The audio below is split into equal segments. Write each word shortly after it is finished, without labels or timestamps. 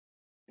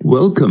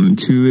Welcome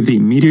to the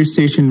Meteor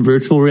Station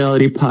Virtual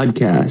Reality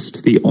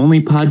Podcast, the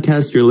only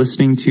podcast you're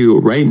listening to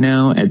right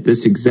now at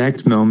this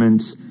exact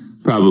moment,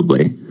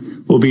 probably.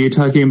 We'll be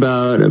talking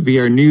about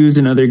VR news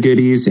and other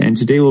goodies, and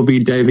today we'll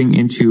be diving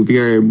into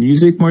VR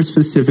music more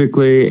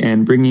specifically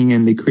and bringing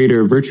in the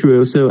creator of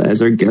Virtuoso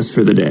as our guest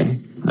for the day.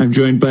 I'm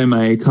joined by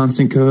my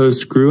constant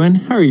co-host, Gruen.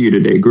 How are you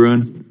today,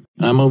 Gruen?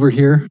 I'm over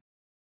here,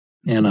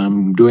 and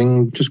I'm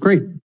doing just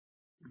great.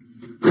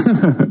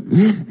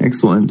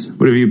 Excellent.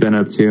 What have you been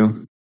up to?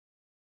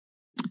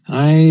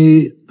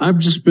 I've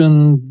just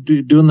been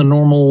doing the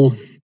normal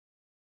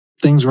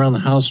things around the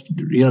house,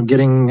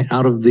 getting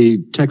out of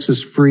the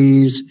Texas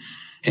freeze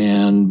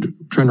and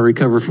trying to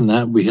recover from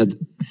that.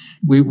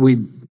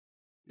 We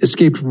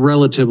escaped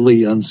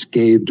relatively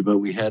unscathed, but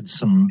we had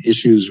some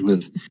issues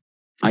with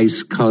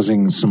ice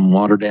causing some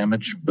water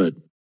damage, but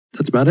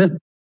that's about it.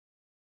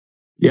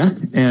 Yeah,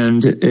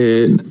 and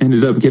it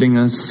ended up getting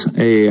us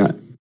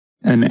an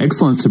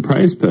excellent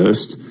surprise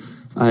post.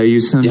 You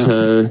sent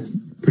a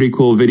pretty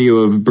cool video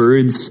of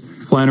birds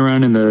flying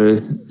around in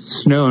the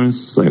snow, and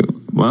it's like,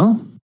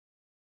 well,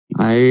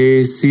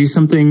 I see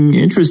something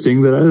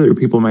interesting that other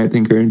people might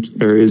think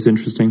is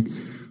interesting.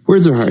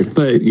 Words are hard,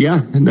 but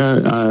yeah,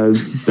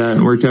 that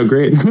worked out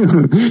great.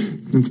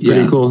 It's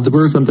pretty cool.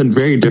 Something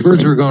very different. The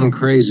birds were going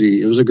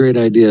crazy. It was a great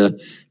idea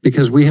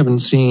because we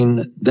haven't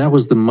seen, that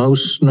was the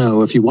most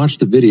snow. If you watch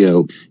the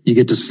video, you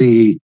get to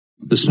see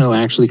the snow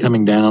actually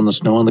coming down, the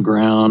snow on the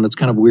ground. It's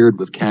kind of weird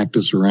with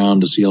cactus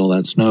around to see all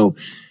that snow.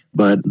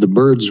 But the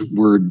birds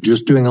were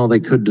just doing all they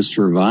could to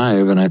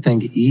survive. And I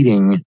think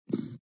eating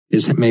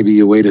is maybe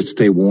a way to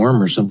stay warm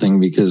or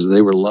something because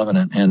they were loving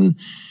it. And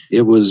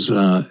it was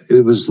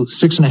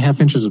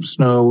 6.5 inches of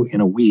snow in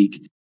a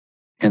week.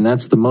 And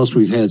that's the most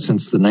we've had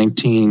since the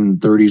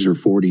 1930s or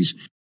 40s.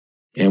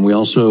 And we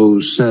also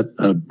set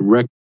a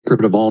record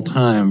of all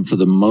time for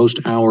the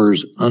most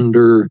hours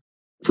under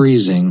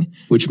freezing,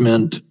 which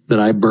meant that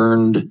I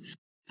burned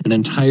an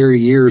entire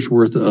year's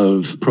worth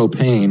of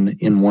propane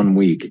in 1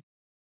 week.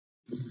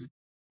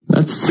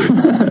 That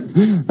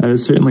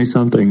is certainly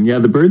something. Yeah,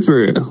 the birds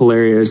were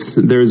hilarious.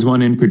 There was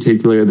one in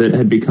particular that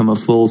had become a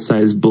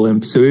full-size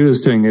blimp, so he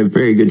was doing a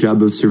very good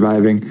job of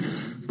surviving.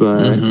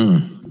 But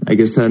I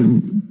guess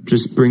that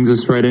just brings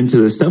us right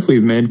into the stuff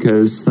we've made,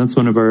 because that's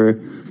one of our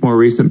more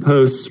recent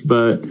posts.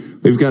 But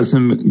we've got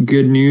some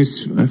good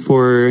news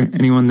for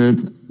anyone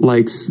that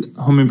likes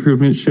home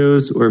improvement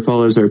shows or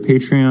follows our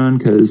Patreon,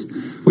 because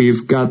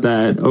we've got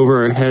that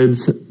Over Our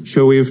Heads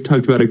show we've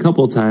talked about a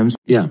couple times.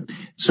 Yeah.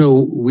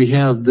 So we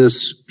have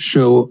this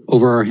show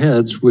Over Our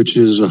Heads, which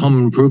is a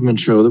home improvement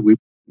show that we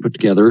put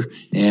together.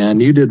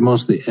 And you did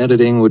most of the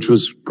editing, which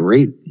was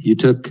great. You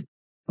took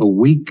a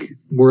week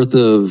worth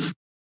of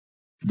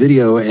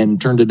video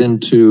and turned it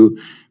into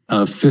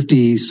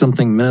 50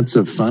 something minutes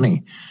of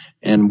funny.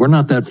 And we're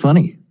not that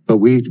funny, but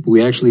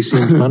we actually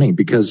seem funny,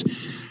 because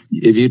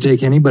if you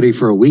take anybody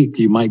for a week,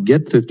 you might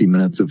get 50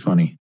 minutes of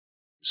funny.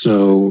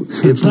 So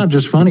it's not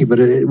just funny, but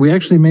we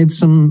actually made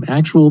some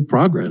actual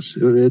progress.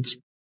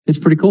 It's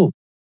pretty cool.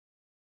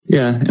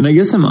 Yeah. And I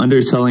guess I'm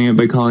underselling it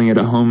by calling it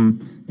a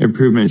home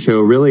improvement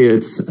show. Really,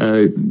 it's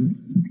a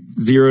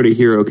zero to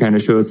hero kind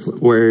of show. It's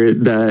where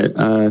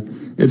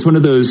it's one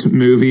of those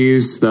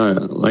movies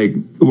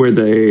where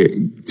they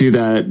do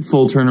that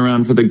full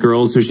turnaround for the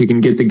girl so she can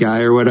get the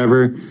guy or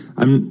whatever.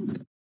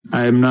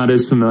 I'm not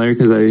as familiar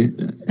because I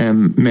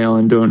am male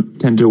and don't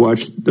tend to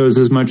watch those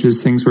as much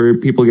as things where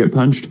people get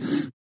punched.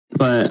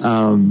 But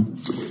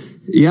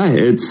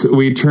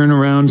we turn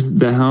around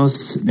the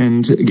house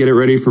and get it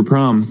ready for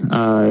prom.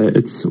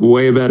 It's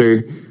way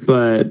better.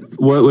 But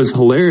what was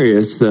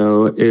hilarious,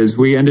 though, is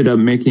we ended up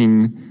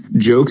making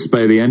jokes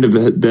by the end of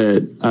it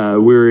that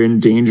we were in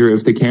danger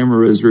if the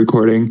camera was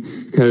recording.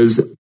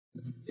 Because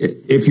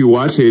if you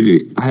watch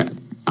it,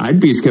 I'd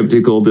be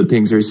skeptical that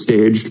things are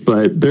staged,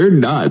 but they're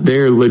not.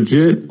 They're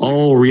legit,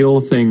 all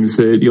real things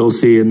that you'll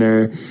see in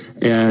there.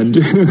 And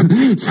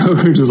so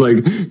we're just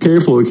like,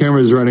 careful, the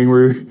camera's running.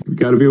 We've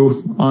got to be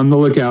on the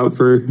lookout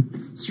for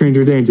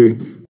stranger danger.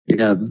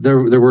 Yeah, there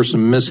were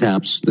some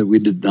mishaps that we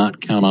did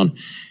not count on.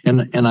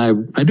 And I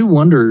do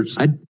wonder,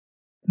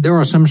 there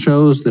are some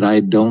shows that I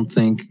don't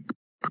think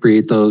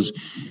create those.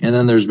 And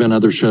then there's been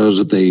other shows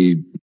that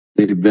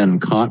they've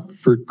been caught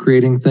for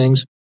creating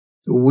things.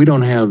 We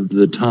don't have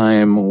the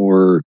time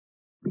or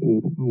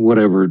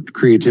whatever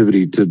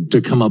creativity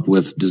to come up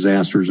with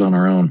disasters on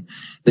our own.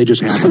 They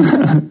just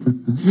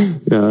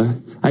happen. Yeah.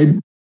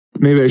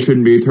 Maybe I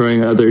shouldn't be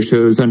throwing other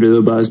shows under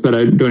the bus, but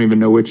I don't even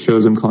know which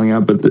shows I'm calling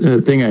out. But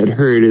the thing I had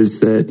heard is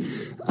that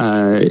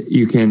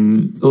you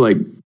can,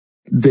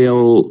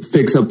 they'll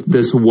fix up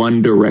this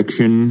one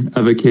direction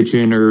of a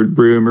kitchen or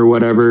room or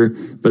whatever,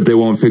 but they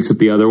won't fix up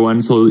the other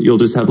one. So you'll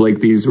just have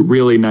these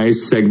really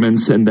nice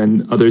segments and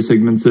then other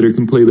segments that are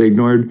completely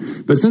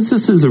ignored. But since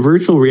this is a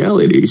virtual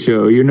reality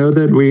show, you know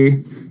that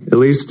we at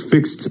least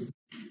fixed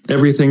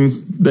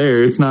everything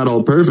there. It's not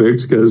all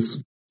perfect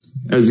because,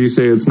 as you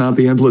say, it's not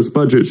the endless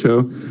budget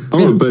show.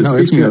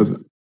 Speaking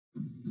of,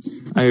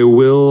 I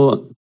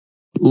will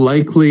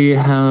likely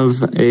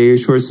have a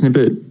short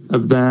snippet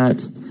of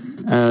that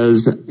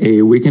as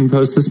a weekend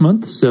post this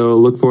month. So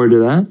look forward to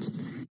that.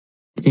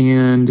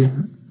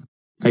 And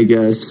I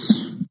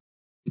guess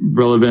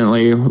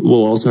relevantly,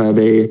 we'll also have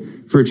a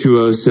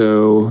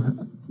Virtuoso,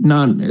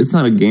 it's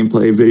not a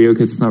gameplay video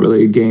because it's not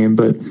really a game,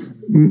 but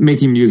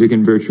making music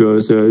in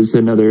Virtuoso is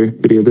another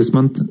video this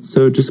month.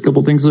 So just a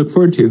couple things to look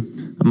forward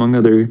to, among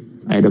other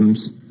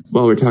items.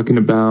 While we're talking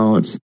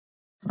about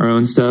our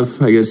own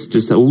stuff, I guess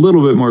just a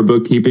little bit more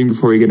bookkeeping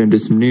before we get into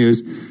some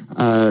news.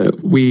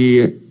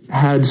 We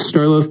had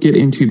Starloaf get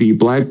into the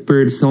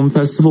Blackbird Film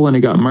Festival, and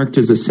it got marked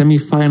as a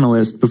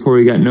semi-finalist before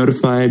we got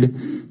notified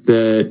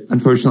that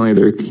unfortunately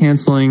they're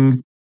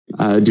canceling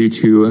due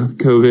to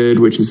COVID,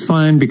 which is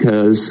fine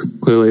because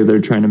clearly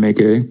they're trying to make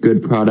a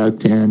good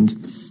product, and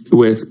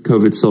with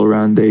COVID still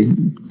around, they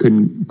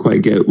couldn't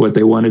quite get what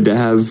they wanted to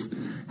have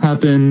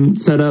happen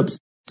set up.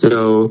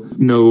 So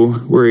no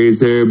worries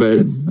there, but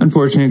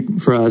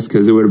unfortunate for us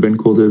because it would have been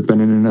cool to have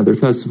been in another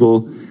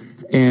festival.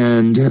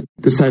 And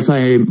the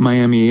Sci-Fi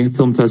Miami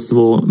Film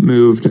Festival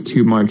moved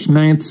to March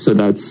 9th, so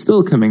that's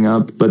still coming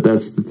up, but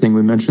that's the thing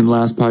we mentioned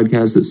last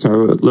podcast that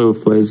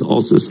Starloaf was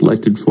also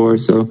selected for,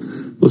 so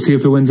we'll see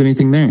if it wins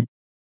anything there.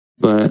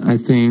 But I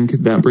think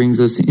that brings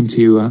us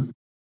into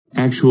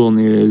actual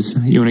news.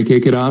 You want to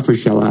kick it off, or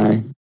shall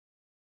I?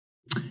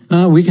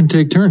 We can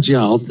take turns.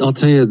 Yeah, I'll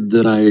tell you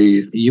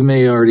that you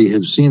may already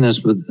have seen this,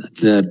 but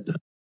that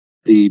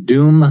the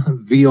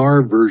Doom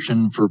VR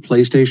version for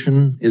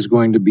PlayStation is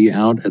going to be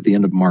out at the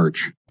end of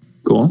March.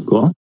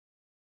 Cool.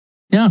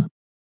 Yeah,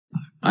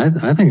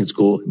 I think it's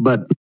cool,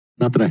 but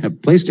not that I have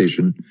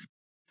PlayStation,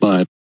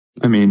 but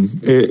I mean,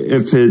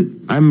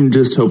 I'm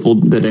just hopeful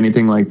that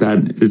anything like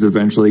that is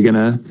eventually going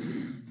to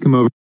come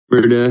over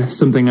to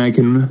something I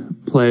can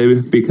play,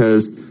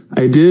 because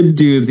I did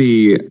do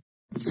the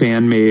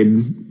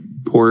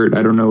fan-made port.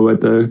 I don't know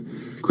what the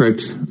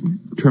correct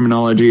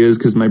terminology is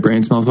because my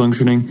brain's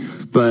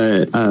malfunctioning,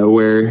 but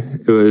where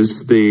it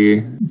was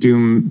the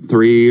Doom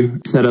 3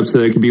 setup so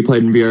that it could be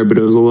played in VR, but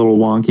it was a little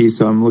wonky.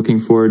 So I'm looking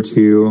forward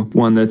to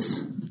one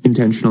that's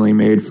intentionally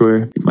made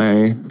for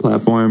my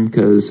platform,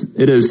 because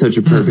it is such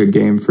a perfect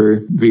game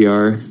for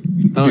VR.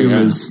 Doom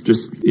is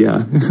just,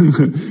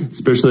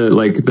 especially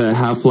like the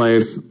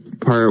Half-Life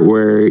part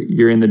where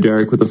you're in the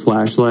dark with a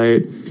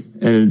flashlight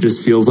and it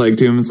just feels like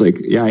Doom. It's like,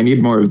 yeah, I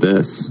need more of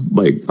this.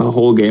 Like a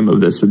whole game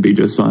of this would be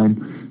just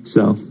fine.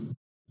 So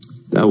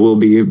that will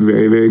be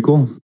very, very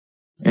cool.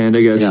 And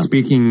I guess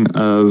speaking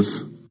of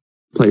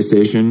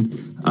PlayStation,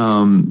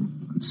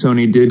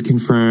 Sony did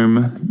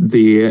confirm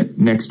the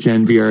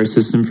next-gen VR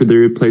system for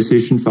their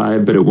PlayStation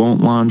 5, but it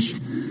won't launch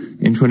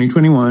in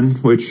 2021,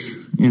 which,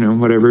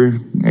 whatever.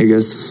 I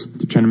guess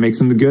they're trying to make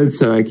something good,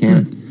 so I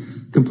can't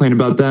complain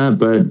about that,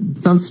 but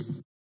it sounds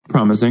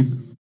promising.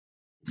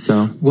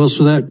 So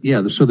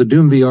the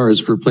Doom VR is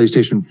for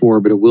PlayStation 4,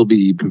 but it will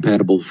be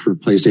compatible for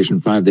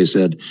PlayStation 5, they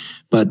said.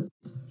 But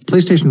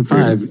PlayStation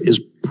 5 is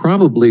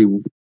probably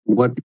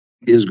what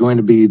is going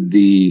to be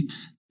the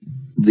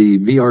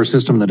VR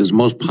system that is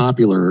most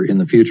popular in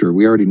the future.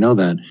 We already know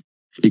that,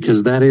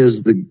 because that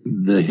is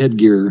the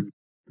headgear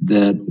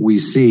that we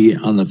see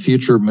on the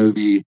future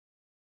movie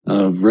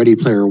of Ready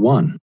Player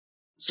One.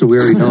 So we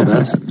already know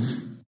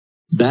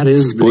that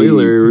is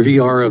Spoiler. The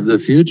VR of the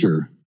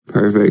future.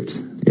 Perfect.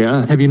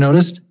 Yeah. Have you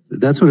noticed?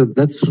 That's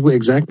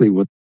exactly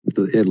what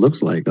it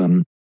looks like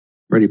on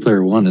Ready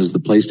Player One, is the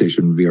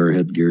PlayStation VR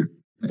headgear.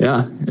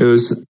 Yeah, it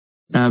was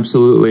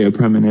absolutely a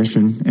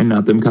premonition and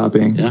not them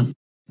copying. Yeah.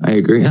 I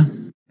agree.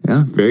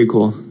 Yeah, very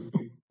cool.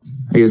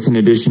 I guess in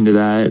addition to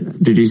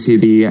that, did you see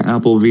the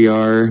Apple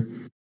VR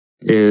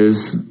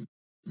is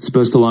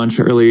supposed to launch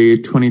early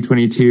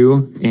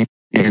 2022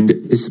 and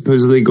is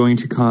supposedly going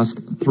to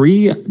cost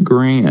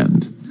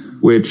 $3,000,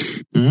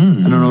 which I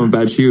don't know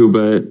about you,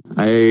 but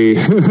I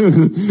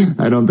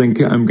don't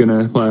think I'm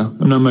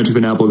not much of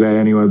an Apple guy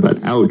anyway,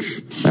 but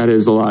ouch, that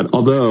is a lot.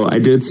 Although I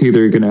did see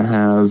they're going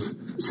to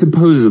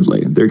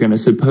supposedly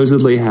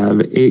have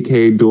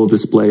 8K dual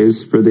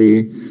displays for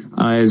the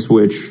eyes,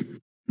 which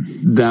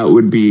that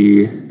would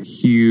be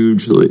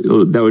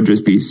that would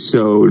just be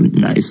so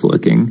nice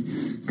looking,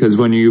 because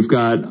when you've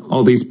got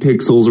all these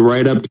pixels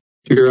right up to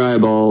your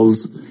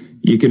eyeballs,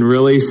 you can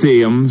really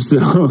see them.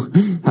 So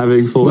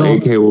having full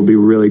 8K will be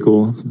really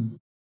cool.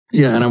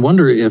 Yeah, and I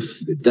wonder if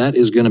that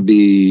is going to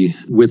be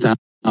without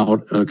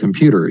a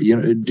computer.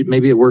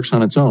 Maybe it works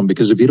on its own,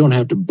 because if you don't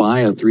have to buy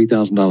a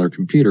 $3,000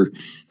 computer,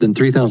 then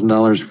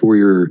 $3,000 for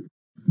your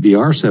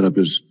VR setup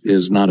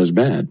is not as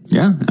bad.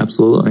 Yeah,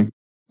 absolutely.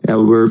 Yeah,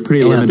 we're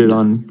pretty limited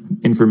on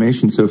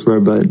information so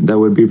far, but that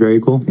would be very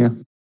cool. Yeah.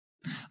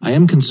 I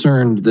am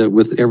concerned that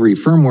with every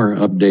firmware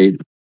update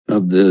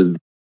of the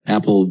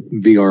Apple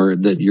VR,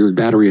 that your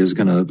battery is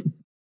going to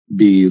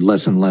be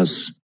less and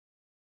less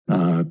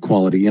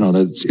quality.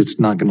 It's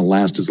not going to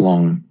last as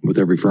long with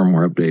every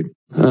firmware update.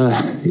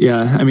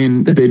 Yeah, I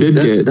mean, they did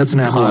get... That's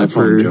an Apple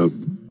iPhone joke.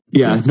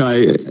 Yeah, no,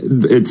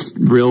 it's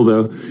real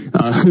though.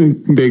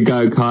 They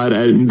got caught,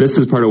 and this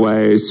is part of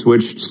why I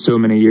switched so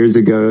many years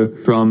ago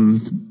from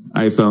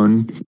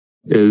iPhone,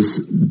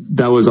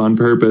 that was on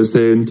purpose.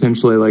 They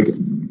intentionally like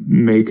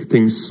make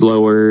things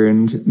slower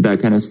and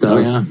that kind of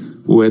stuff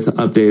with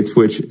updates,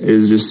 which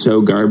is just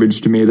so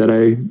garbage to me that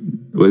I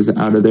was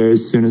out of there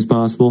as soon as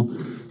possible.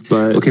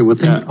 But okay, well,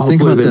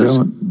 think about this.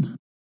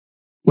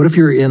 What if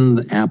you're in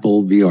the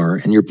Apple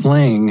VR and you're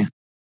playing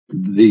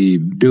the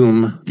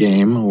Doom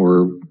game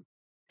or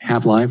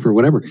Half-Life or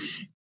whatever?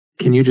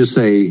 Can you just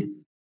say,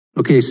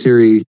 okay,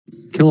 Siri,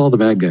 kill all the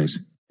bad guys?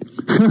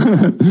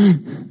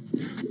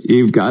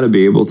 You've got to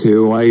be able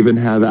to. Why even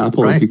have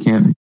Apple if you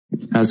can't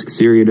ask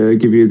Siri to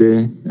give you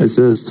the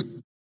assist?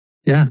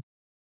 Yeah.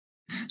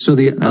 So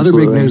the other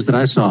big news that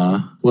I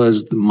saw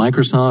was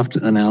Microsoft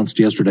announced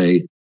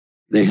yesterday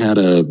they had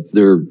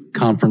their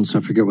conference.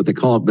 I forget what they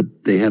call it, but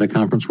they had a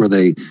conference where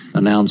they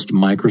announced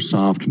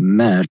Microsoft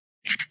Mesh.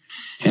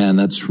 And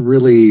that's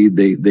really,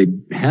 they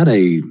had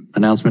a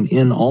announcement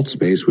in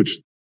AltSpace, which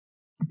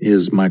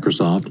is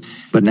Microsoft,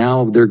 but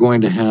now they're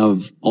going to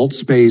have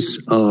AltSpace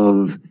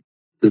of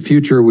the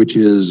future, which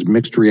is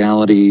mixed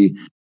reality,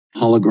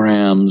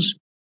 holograms.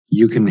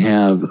 You can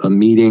have a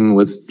meeting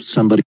with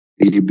somebody.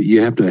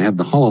 You have to have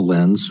the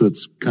HoloLens, so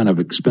it's kind of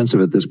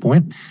expensive at this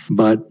point.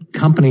 But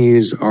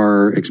companies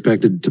are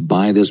expected to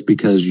buy this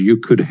because you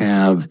could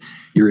have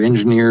your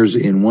engineers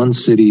in one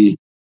city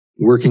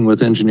working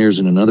with engineers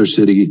in another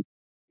city,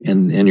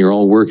 and you're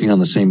all working on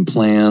the same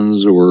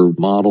plans or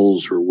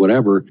models or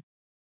whatever.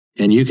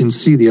 And you can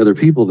see the other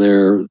people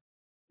there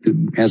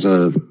as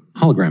a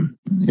hologram.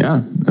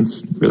 Yeah,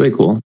 that's really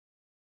cool.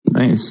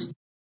 Nice.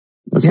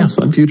 That sounds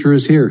fun. The future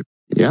is here.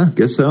 Yeah,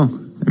 guess so.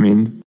 I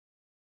mean,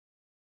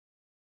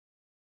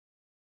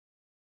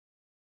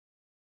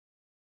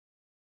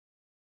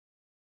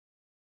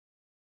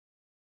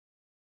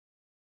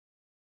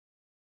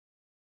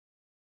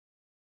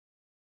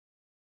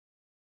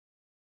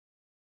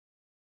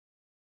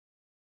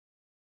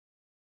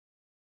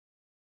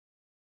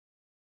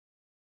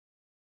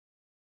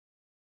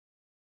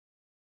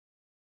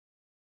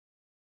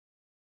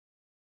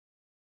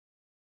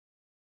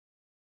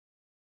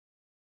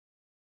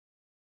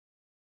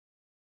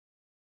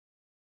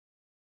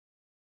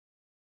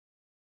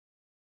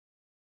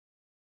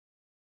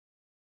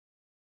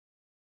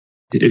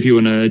 if you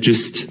want to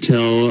just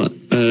tell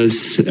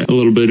us a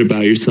little bit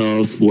about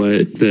yourself,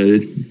 what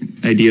the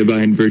idea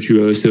behind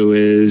Virtuoso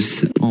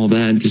is, all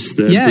that, just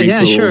the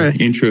brief little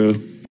intro.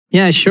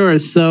 Yeah, sure.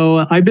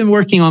 So I've been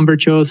working on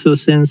Virtuoso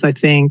since I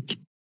think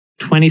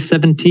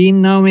 2017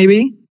 now,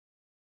 maybe.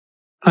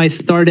 I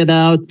started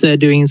out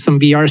doing some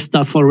VR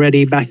stuff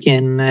already back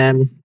in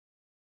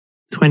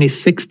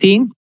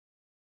 2016.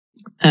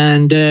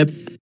 And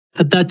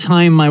at that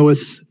time, I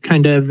was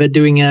kind of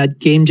doing a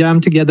game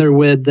jam together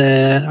with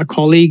a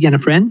colleague and a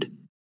friend.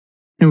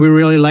 And we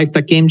really liked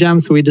that game jam,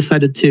 so we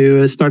decided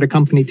to start a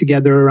company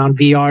together around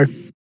VR.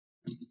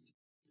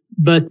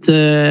 But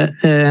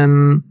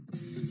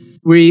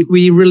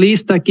we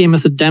released that game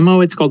as a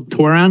demo. It's called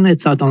Toran.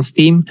 It's out on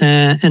Steam.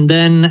 And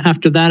then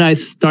after that, I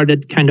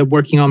started kind of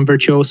working on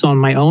Virtuoso on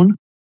my own.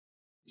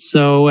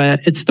 So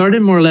it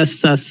started more or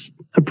less as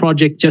a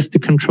project just to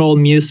control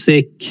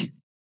music,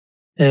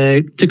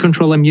 to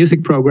control a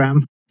music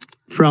program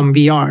from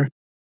VR.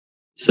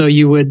 So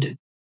you would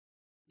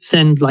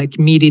send like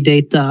MIDI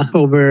data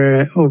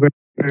over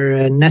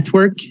a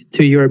network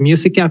to your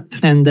music app,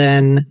 and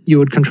then you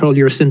would control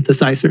your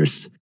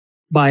synthesizers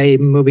by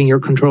moving your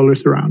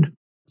controllers around.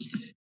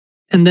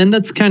 And then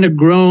that's kind of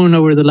grown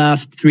over the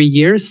last 3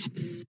 years.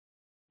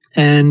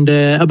 And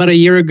about a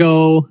year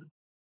ago,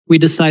 we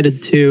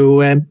decided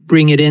to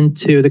bring it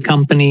into the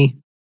company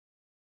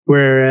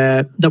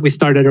that we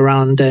started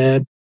around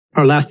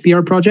our last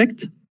VR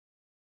project.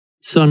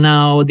 So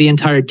now the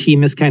entire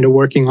team is kind of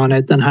working on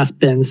it and has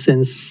been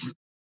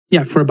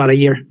for about a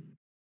year.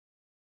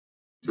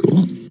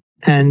 Cool.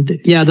 And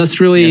that's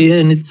really,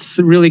 and it's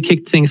really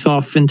kicked things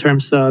off in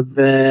terms of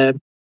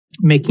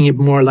making it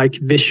more like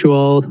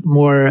visual,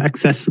 more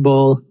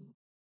accessible.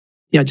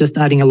 Yeah, just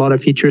adding a lot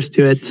of features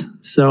to it.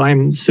 So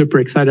I'm super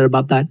excited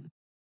about that.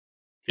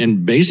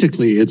 And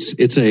basically,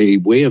 it's a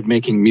way of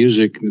making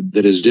music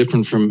that is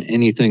different from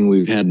anything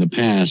we've had in the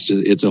past.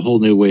 It's a whole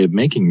new way of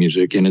making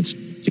music, and it's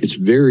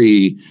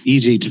very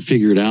easy to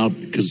figure it out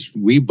because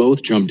we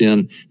both jumped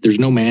in. There's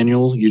no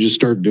manual; you just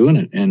start doing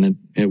it, and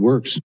it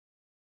works.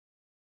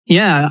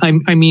 Yeah,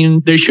 I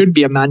mean, there should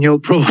be a manual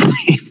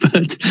probably,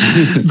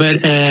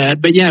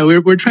 but yeah,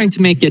 we're trying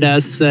to make it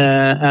as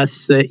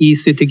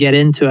easy to get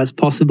into as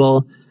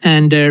possible.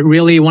 And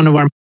really, one of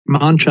our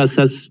mantras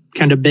has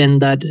kind of been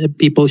that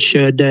people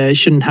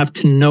shouldn't have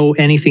to know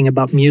anything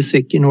about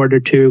music in order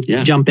to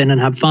jump in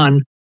and have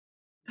fun.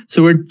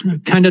 So we're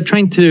kind of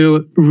trying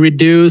to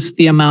reduce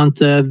the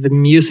amount of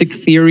music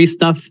theory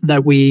stuff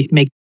that we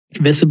make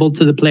visible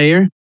to the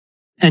player,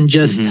 and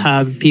just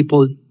have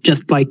people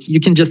just like, you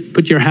can just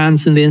put your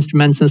hands in the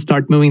instruments and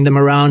start moving them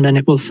around, and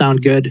it will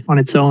sound good on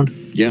its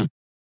own. Yeah.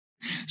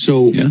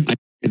 So I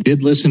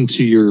did listen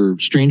to your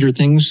Stranger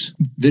Things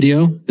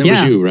video. That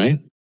was you, right?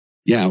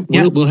 Yeah,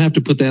 we'll have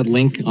to put that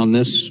link on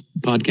this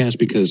podcast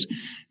because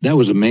That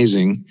was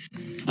amazing.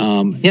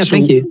 Yeah, so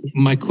thank you.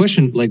 My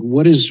question, like,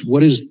 what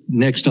is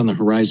next on the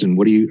horizon?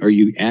 Are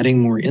you adding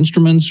more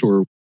instruments,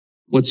 or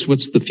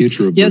what's the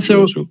future of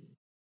Virtuoso?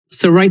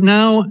 So right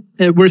now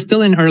we're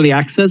still in early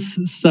access.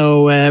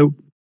 So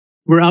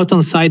we're out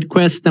on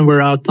SideQuest and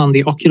we're out on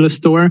the Oculus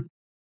Store.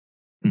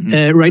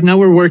 Mm-hmm. Right now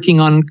we're working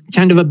on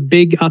kind of a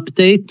big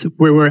update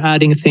where we're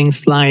adding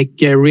things like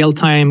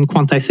real-time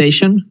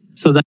quantization,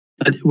 so that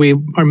we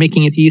are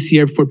making it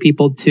easier for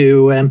people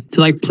to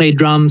like play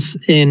drums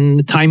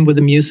in time with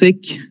the music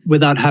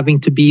without having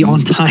to be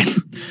on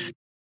time.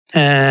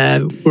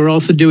 We're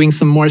also doing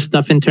some more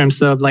stuff in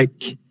terms of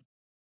like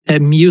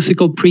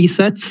musical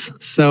presets,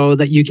 so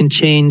that you can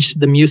change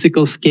the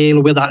musical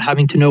scale without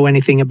having to know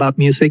anything about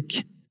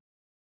music.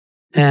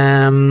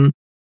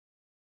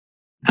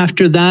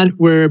 After that,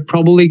 we're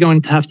probably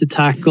going to have to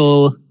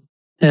tackle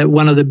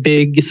one of the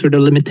big sort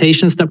of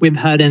limitations that we've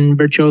had in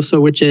Virtuoso,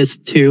 which is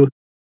to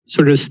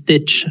sort of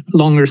stitch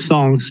longer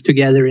songs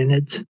together in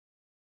it.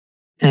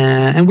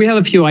 And we have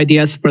a few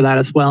ideas for that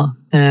as well,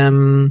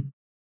 that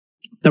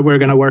we're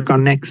going to work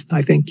on next,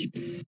 I think.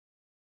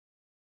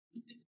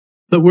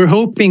 But we're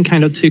hoping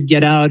kind of to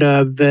get out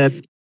of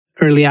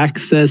early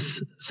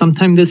access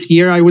sometime this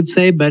year, I would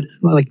say. But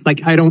like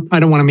I don't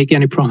want to make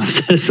any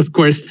promises, of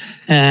course.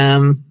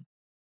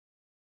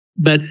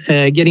 But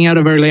getting out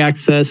of early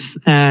access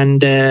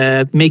and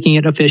making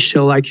it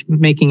official, like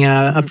making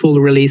a full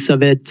release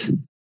of it,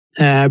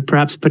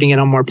 perhaps putting it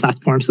on more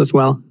platforms as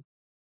well.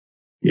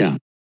 Yeah.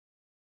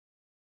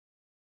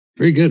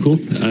 Very good. Cool.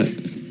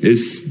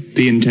 Is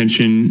the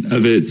intention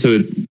of it,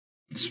 so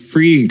it's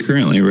free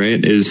currently,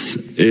 right? Is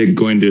it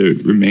going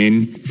to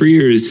remain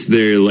free, or is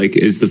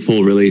the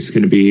full release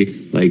going to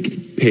be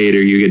like paid,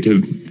 or you get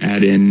to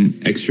add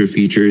in extra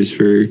features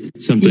for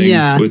something?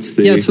 Yeah.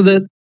 So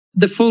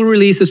the full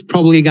release is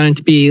probably going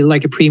to be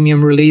like a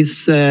premium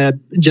release,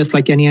 just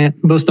like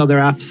most other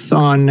apps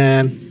on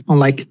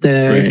like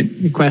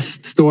the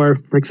Quest Store,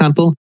 for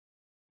example.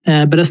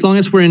 But as long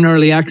as we're in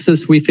early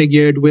access, we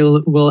figured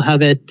we'll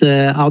have it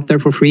out there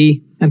for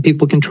free and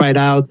people can try it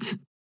out.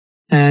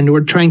 And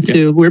we're trying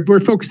to we're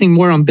focusing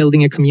more on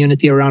building a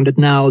community around it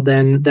now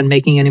than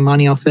making any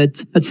money off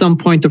it. At some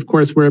point, of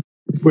course, we're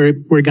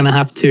going to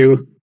have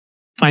to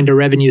find a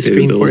revenue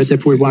stream for it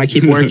if we want to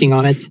keep working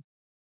on it.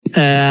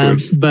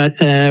 But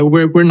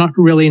we're not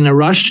really in a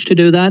rush to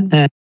do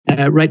that.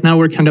 Right now,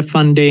 we're kind of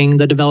funding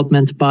the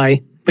development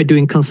by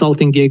doing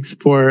consulting gigs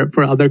for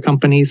other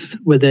companies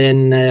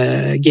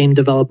within game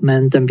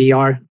development and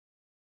VR.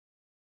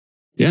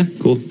 Yeah,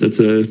 cool. That's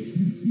a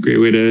great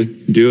way to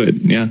do it.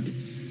 Yeah,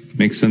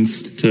 makes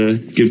sense to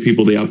give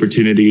people the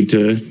opportunity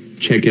to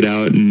check it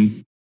out,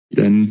 and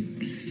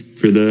then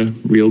for the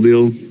real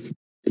deal,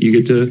 you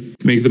get to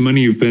make the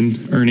money you've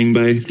been earning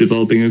by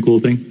developing a cool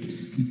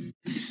thing.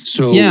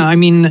 So yeah, I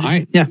mean,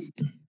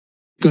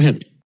 Go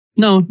ahead.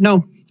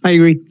 No, I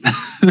agree.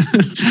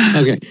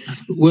 Okay.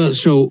 Well,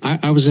 so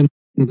I was in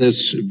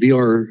this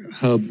VR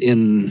hub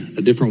in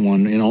a different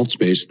one in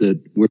Altspace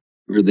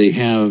where they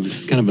have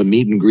kind of a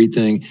meet and greet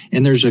thing.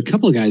 And there's a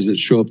couple of guys that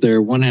show up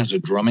there. One has a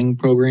drumming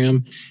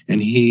program,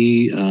 and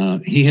he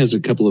has a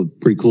couple of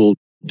pretty cool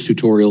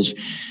tutorials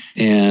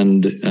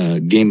and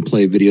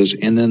gameplay videos.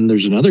 And then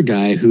there's another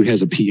guy who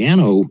has a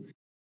piano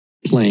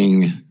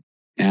playing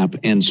app.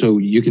 And so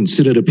you can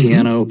sit at a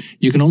piano.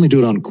 You can only do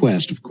it on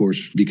Quest, of course,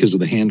 because of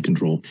the hand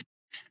control.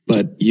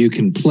 But you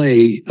can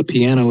play a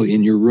piano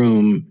in your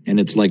room, and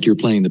it's like you're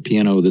playing the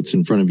piano that's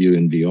in front of you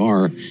in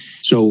VR.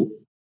 So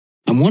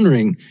I'm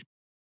wondering,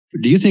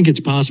 do you think it's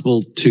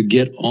possible to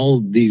get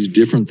all these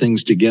different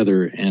things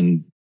together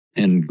and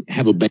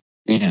have a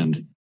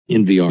band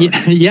in VR?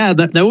 Yeah,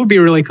 that would be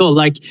really cool.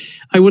 Like,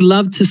 I would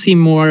love to see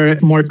more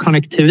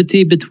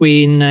connectivity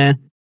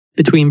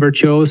between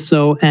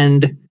Virtuoso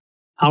and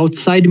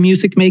outside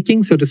music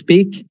making, so to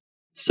speak.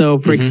 So,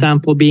 for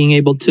example, being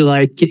able to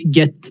like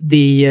get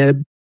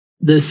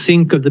the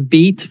sync of the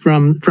beat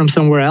from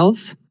somewhere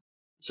else,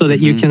 so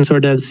that you can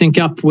sort of sync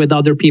up with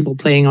other people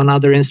playing on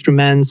other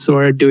instruments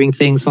or doing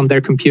things on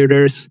their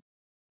computers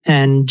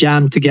and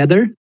jam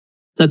together.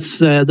 That's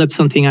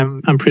something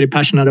I'm pretty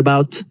passionate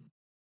about.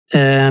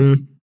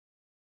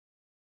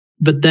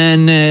 But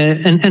then,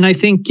 and I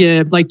think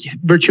like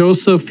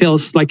Virtuoso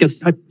feels like a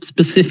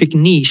specific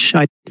niche,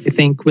 I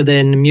think,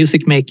 within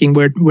music making,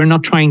 where we're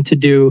not trying to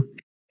do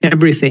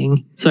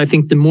everything. So I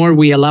think the more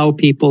we allow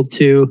people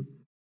to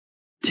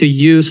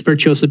use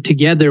Virtuoso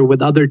together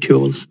with other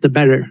tools, the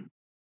better.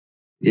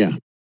 Yeah.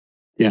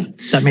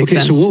 That makes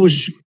sense. So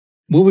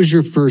what was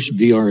your first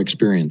VR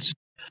experience?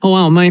 Oh,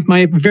 wow.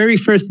 My very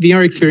first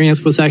VR experience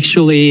was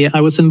actually,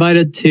 I was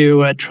invited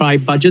to try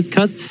Budget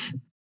Cuts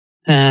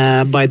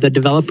by the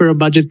developer of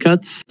Budget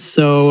Cuts.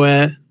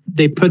 So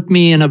they put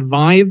me in a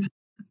Vive,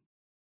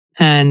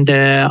 and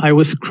I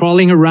was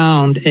crawling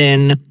around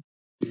in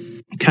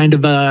kind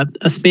of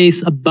a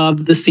space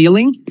above the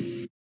ceiling,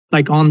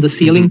 like on the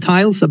ceiling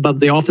tiles above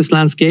the office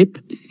landscape.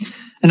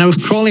 And I was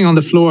crawling on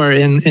the floor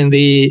in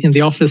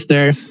the office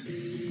there.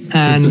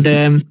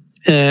 And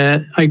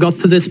I got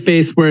to this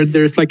space where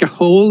there's like a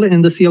hole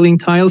in the ceiling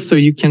tiles, so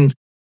you can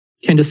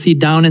kind of see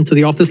down into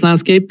the office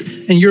landscape,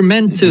 and you're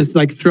meant to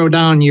like throw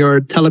down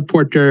your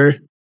teleporter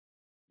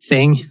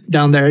thing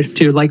down there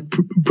to like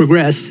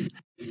progress.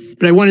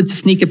 But I wanted to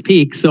sneak a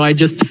peek, so I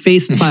just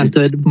face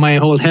planted my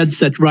whole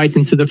headset right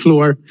into the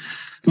floor.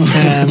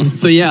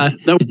 So yeah,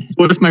 that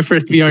was my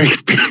first VR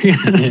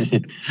experience.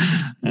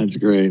 That's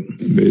great.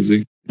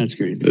 Amazing. That's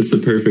great. That's the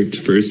perfect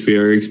first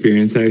VR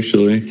experience,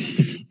 actually.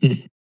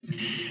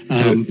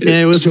 Yeah,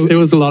 it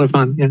was a lot of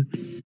fun. Yeah.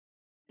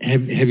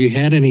 Have you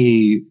had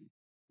any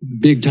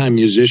big time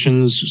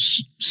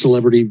musicians,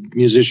 celebrity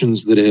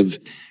musicians that have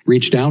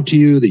reached out to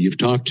you that you've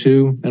talked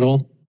to at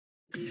all?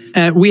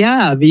 We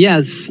have,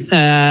 yes,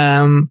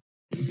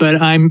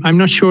 but I'm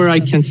not sure I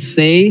can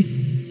say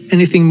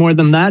anything more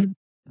than that.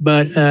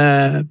 But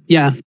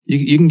yeah,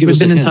 you can give us.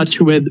 We've been in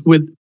touch with.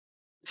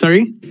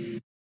 Sorry.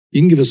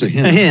 You can give us a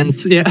hint. A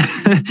hint, yeah.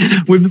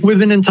 we've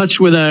been in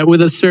touch with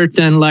a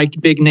certain like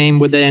big name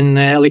within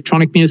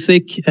electronic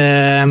music,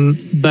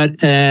 but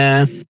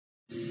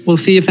we'll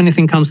see if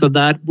anything comes of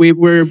that.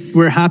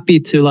 We're happy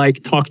to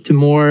like talk to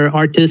more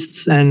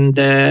artists and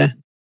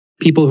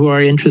people who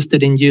are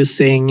interested in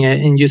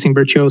using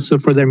Virtuoso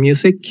for their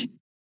music.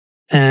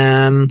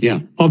 Yeah.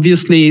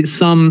 Obviously,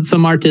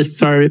 some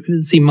artists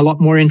seem a lot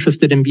more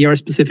interested in VR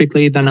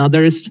specifically than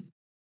others.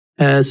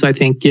 So I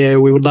think we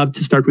would love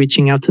to start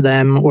reaching out to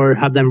them or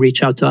have them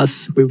reach out to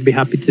us. We would be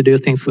happy to do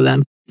things for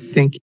them, I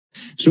think.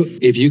 So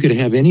if you could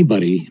have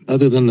anybody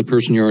other than the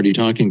person you're already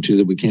talking to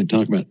that we can't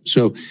talk about.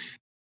 So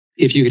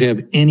if you could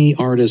have any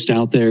artist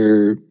out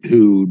there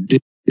who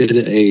did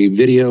a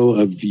video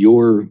of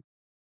your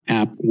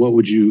app, who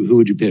would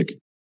you pick?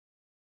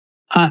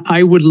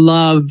 I would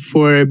love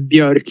for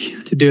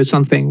Björk to do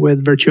something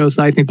with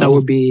Virtuoso. I think that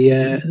would be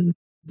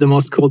the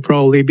most cool,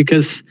 probably,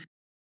 because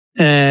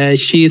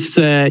she's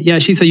a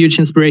huge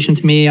inspiration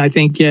to me. I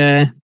think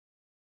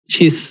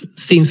she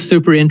seems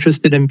super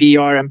interested in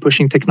VR and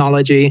pushing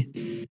technology.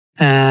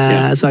 So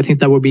I think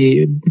that would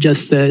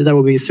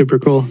be super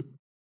cool.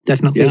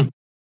 Definitely. Yeah,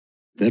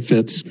 that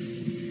fits.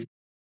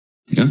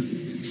 Yeah.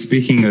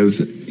 Speaking of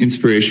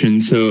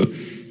inspiration, so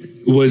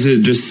was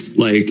it just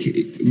like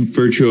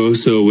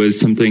Virtuoso was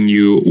something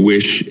you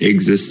wish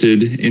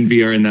existed in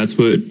VR and that's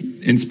what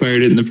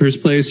inspired it in the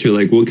first place? Or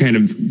like what kind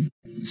of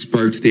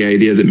sparked the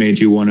idea that made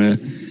you want to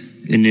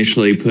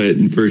initially put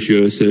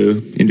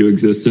Virtuoso into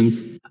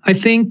existence? I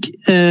think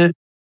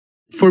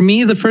for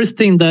me, the first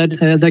thing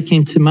that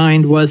came to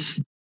mind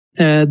was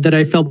that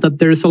I felt that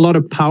there's a lot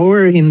of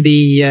power in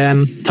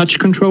the touch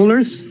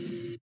controllers,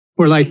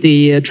 or like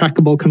the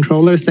trackable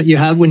controllers that you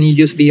have when you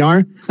use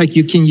VR. Like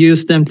you can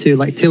use them to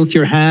like tilt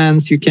your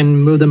hands, you can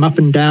move them up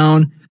and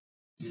down.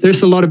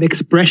 There's a lot of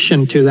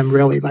expression to them,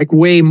 really, like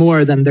way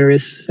more than there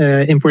is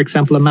in, for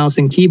example, a mouse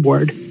and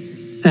keyboard.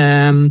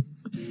 And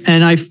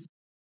I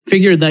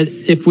figured that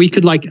if we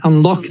could like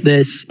unlock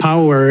this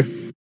power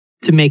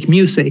to make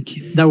music,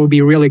 that would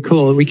be really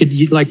cool. We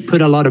could like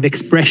put a lot of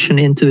expression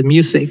into the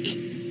music.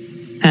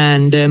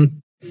 And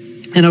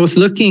I was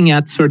looking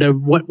at sort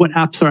of what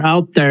apps are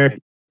out there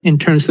in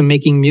terms of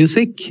making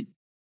music.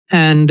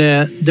 And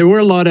there were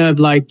a lot of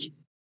like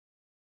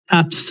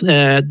apps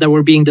that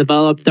were being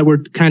developed that were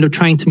kind of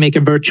trying to make a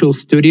virtual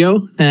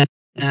studio.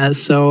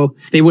 So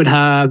they would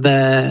have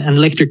an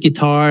electric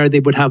guitar, they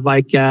would have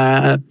like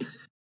a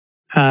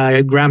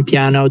grand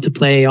piano to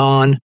play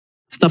on,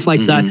 stuff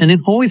like that. And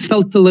it always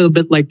felt a little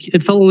bit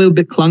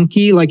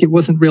clunky, like it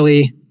wasn't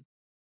really,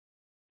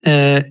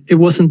 it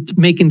wasn't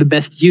making the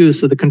best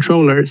use of the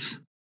controllers.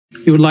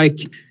 You would like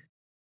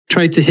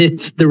try to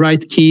hit the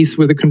right keys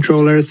with the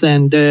controllers,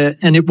 and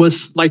it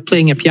was like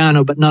playing a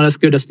piano, but not as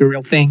good as the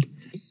real thing.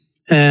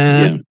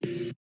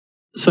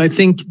 So I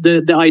think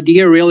the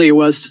idea really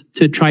was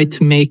to try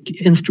to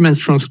make instruments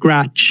from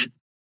scratch,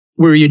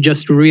 where you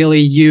just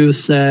really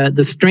use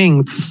the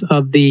strengths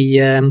of the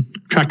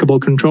trackable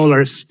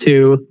controllers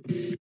to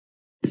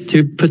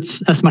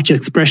put as much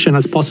expression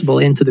as possible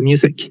into the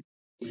music.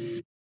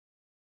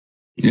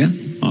 Yeah,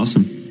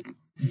 awesome.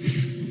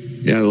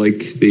 Yeah, I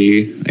like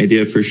the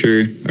idea for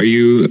sure. Are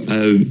you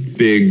a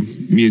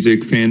big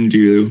music fan? Do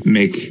you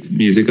make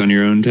music on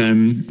your own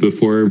time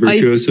before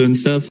Virtuoso and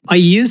stuff? I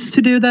used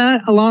to do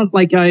that a lot.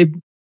 Like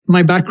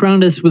my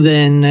background is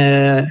within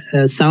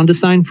sound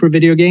design for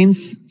video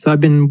games. So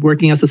I've been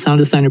working as a sound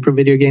designer for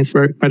video games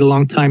for quite a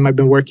long time. I've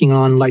been working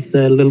on like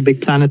the Little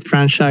Big Planet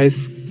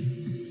franchise.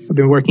 I've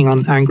been working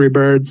on Angry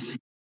Birds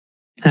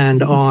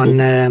and on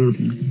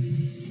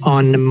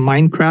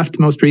Minecraft,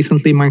 most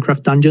recently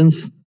Minecraft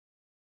Dungeons.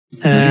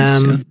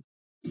 Nice,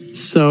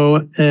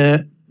 So,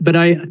 but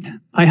I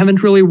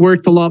haven't really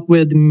worked a lot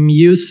with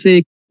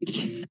music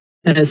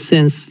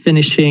since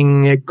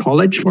finishing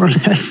college, more or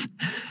less.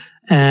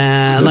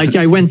 Like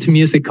I went to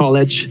music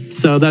college,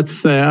 so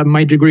that's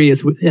my degree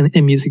is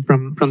in music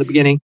from the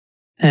beginning.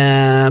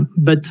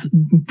 But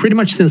pretty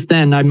much since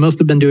then, I've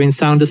mostly been doing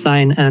sound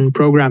design and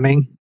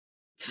programming.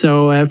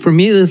 So for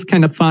me, this is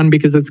kind of fun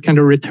because it's kind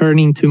of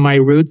returning to my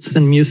roots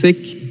in music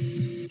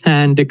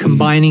and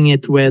combining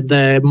it with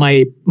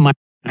my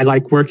I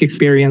like work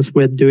experience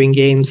with doing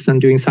games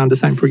and doing sound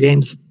design for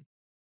games.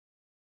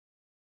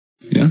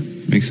 Yeah,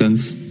 makes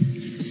sense.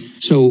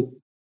 So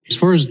as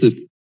far as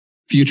the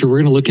future, we're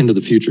going to look into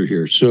the future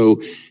here.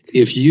 So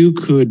if you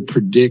could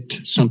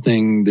predict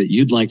something that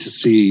you'd like to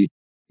see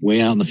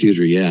way out in the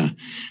future,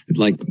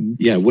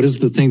 what is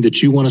the thing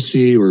that you want to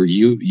see, or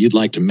you'd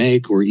like to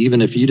make, or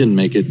even if you didn't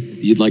make it,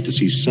 you'd like to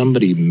see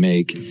somebody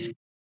make,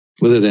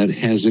 whether that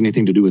has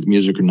anything to do with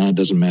music or not,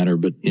 doesn't matter,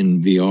 but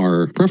in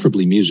VR,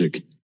 preferably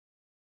music.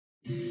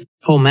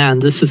 Oh man,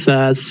 this is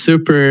a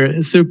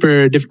super,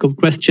 super difficult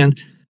question.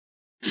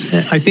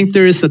 I think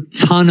there is a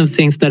ton of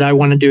things that I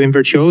want to do in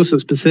Virtuoso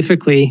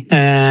specifically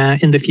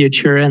in the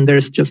future, and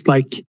there's just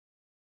like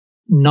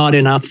not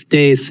enough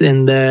days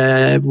in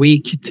the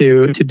week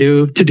to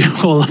do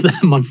all of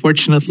them,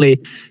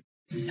 unfortunately.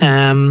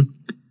 Well,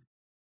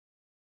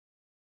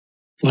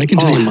 I can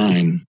tell you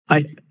mine. Go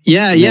for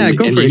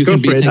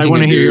it. I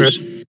want to hear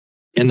yours.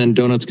 And then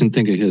Donuts can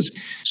think of his.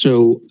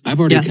 So I've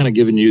already kind of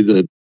given you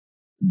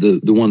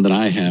the one that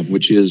I have,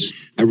 which is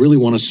I really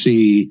want to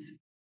see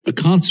a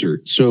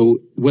concert. So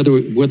whether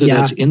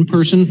that's in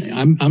person,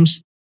 I'm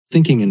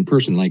thinking in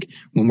person, like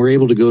when we're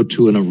able to go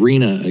to an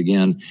arena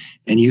again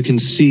and you can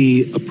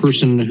see a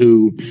person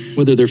who,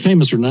 whether they're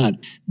famous or not,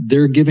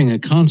 they're giving a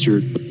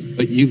concert,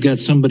 but you've got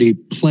somebody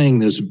playing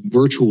this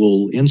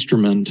virtual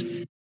instrument,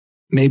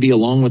 maybe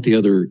along with the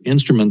other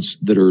instruments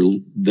that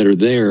are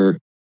there.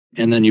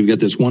 And then you've got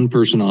this one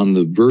person on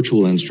the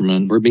virtual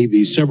instrument, or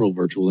maybe several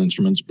virtual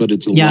instruments, but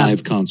it's a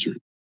live concert.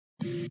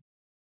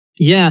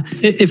 Yeah,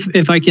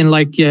 if I can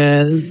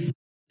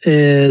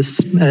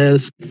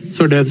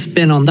sort of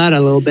spin on that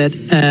a little bit,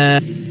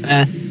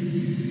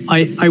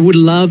 I would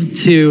love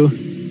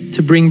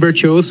to bring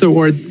Virtuoso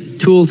or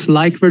tools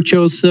like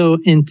Virtuoso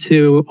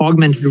into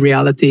augmented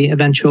reality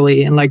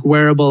eventually, and like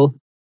wearable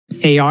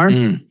AR,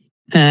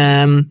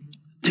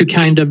 to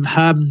kind of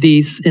have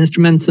these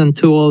instruments and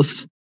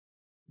tools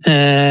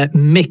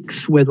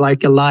mix with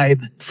like a live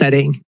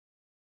setting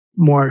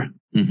more.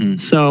 Mm-hmm.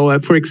 So,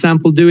 for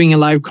example, doing a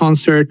live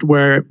concert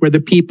where the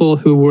people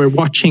who were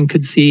watching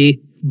could see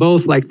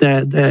both like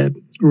the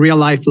real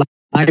life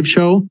live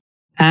show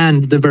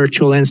and the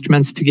virtual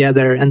instruments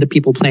together and the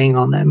people playing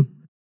on them.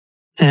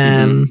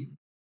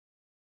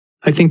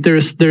 I think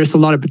there's a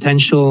lot of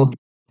potential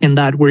in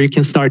that, where you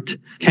can start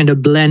kind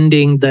of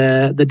blending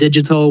the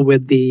digital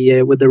with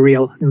the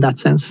real in that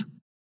sense.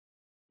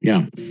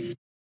 Yeah.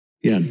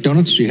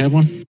 Donuts, do you have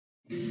one?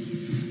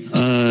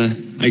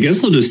 I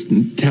guess I'll just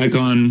tack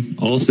on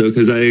also,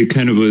 because I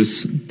kind of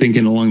was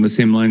thinking along the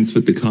same lines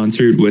with the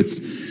concert. With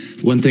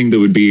one thing that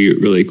would be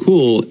really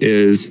cool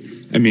is,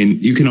 I mean,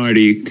 you can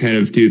already kind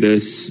of do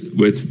this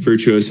with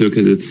Virtuoso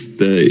because it's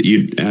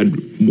you add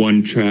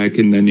one track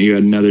and then you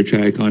add another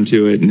track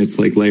onto it and it's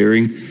like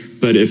layering.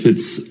 But if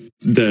it's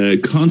the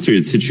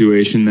concert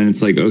situation, then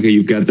it's like, okay,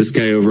 you've got this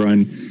guy over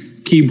on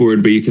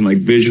keyboard, but you can like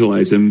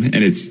visualize him and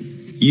it's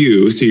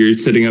you. So you're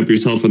setting up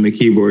yourself on the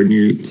keyboard and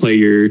you play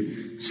your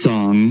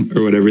song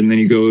or whatever, and then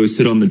you go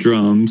sit on the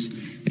drums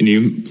and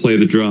you play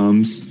the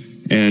drums,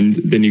 and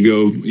then you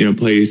go,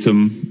 play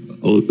some,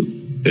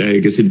 I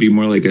guess it'd be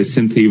more like a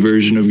synthy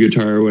version of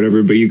guitar or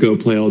whatever, but you go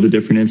play all the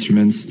different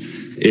instruments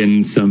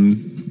in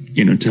some,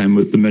 time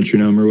with the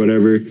metronome or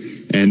whatever,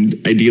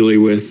 and ideally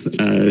with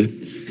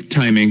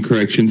timing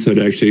correction, so it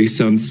actually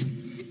sounds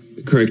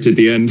correct at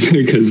the end,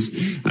 because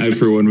I,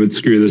 for one, would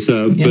screw this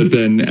up. Yeah. But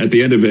then at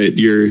the end of it,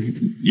 you're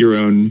your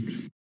own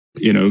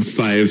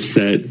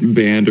 5-set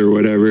band or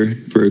whatever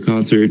for a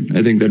concert.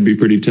 I think that'd be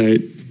pretty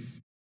tight.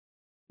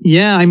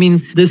 Yeah, I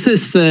mean, this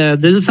is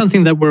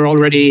something that we're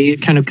already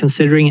kind of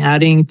considering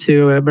adding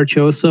to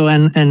Virtuoso,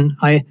 and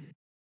I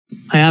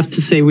have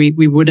to say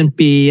we wouldn't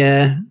be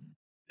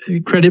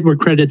credit where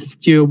credit's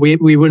due.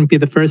 We wouldn't be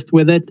the first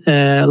with it.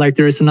 Like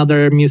there is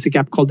another music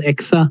app called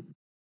Exa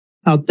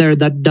out there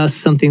that does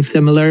something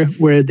similar,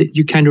 where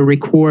you kind of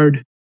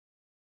record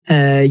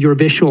your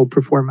visual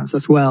performance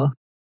as well.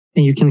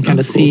 And you can kind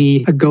of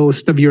see a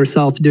ghost of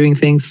yourself doing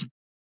things.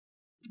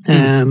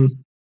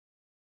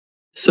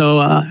 So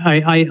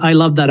I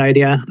love that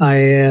idea.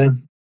 I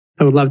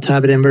would love to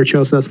have it in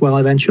Virtuoso as well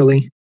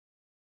eventually.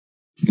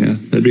 Yeah,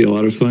 that'd be a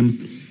lot of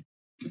fun.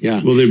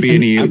 Yeah. Will there be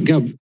any? Go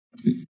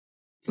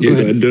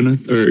ahead,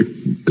 Donut, or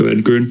go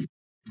ahead, Grun.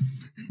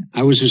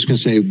 I was just going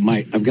to say,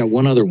 I've got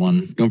one other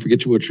one. Don't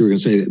forget what you were going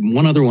to say.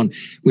 One other one,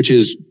 which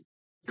is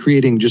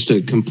creating just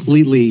a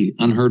completely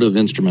unheard of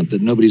instrument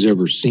that nobody's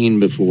ever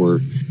seen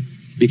before.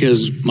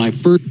 Because my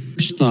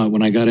first thought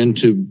when I got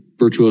into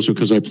Virtuoso,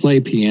 because I play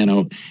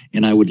piano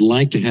and I would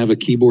like to have a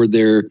keyboard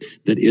there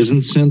that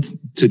isn't synth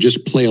to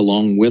just play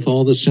along with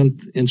all the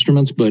synth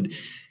instruments, but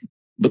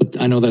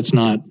I know that's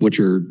not what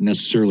you're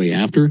necessarily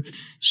after.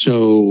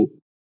 So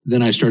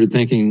then I started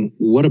thinking,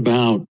 what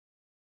about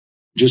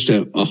just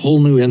a whole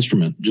new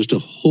instrument, just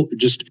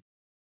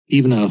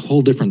even a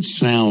whole different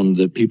sound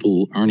that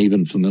people aren't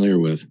even familiar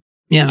with?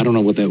 Yeah. I don't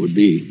know what that would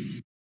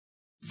be.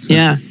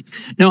 Yeah.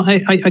 No,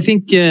 I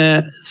think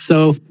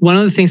so. One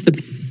of the things that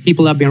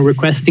people have been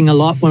requesting a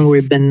lot when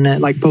we've been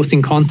like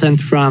posting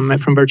content from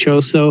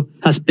Virtuoso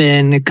has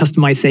been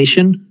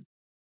customization,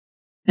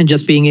 and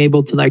just being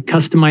able to like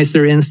customize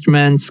their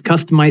instruments,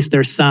 customize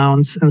their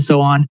sounds, and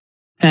so on.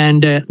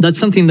 And that's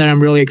something that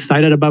I'm really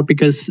excited about,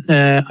 because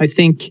I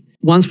think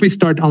once we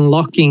start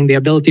unlocking the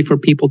ability for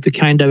people to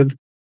kind of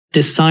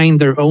design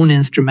their own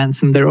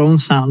instruments and their own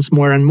sounds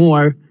more and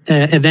more,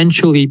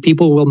 eventually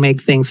people will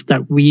make things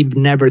that we've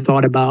never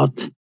thought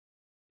about,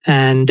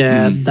 and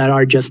that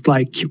are just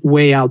like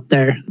way out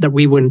there that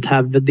we wouldn't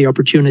have the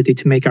opportunity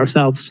to make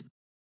ourselves.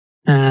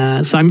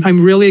 So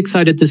I'm really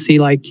excited to see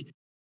like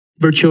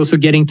Virtuoso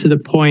getting to the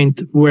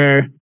point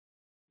where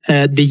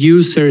the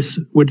users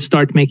would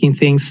start making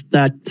things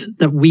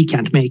that we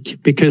can't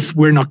make because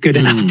we're not good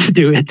enough to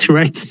do it,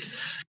 right?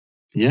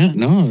 Yeah,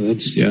 no,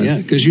 that's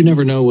because you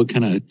never know what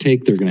kind of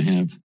take they're going to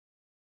have.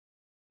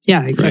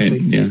 Yeah,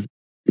 exactly. Right, yeah,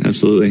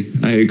 absolutely.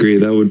 I agree.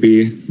 That would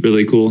be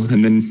really cool.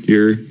 And then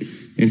your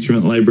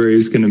instrument library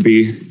is going to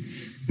be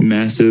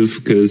massive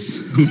because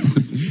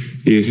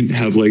you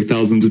have like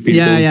thousands of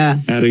people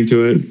adding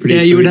to it. Pretty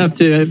sweet. You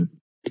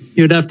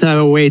would have to have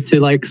a way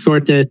to like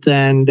sort it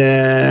and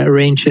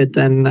arrange it,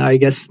 and I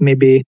guess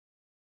maybe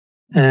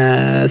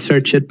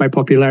search it by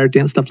popularity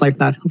and stuff like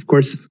that, of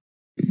course.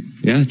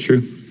 Yeah,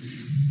 true.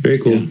 Very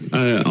cool.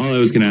 Yeah. All I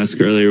was going to ask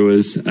earlier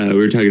was we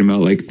were talking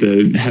about like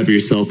the have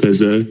yourself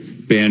as a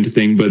band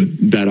thing, but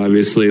that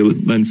obviously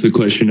lends the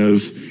question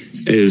of,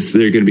 is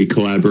there going to be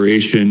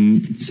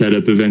collaboration set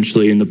up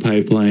eventually in the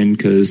pipeline?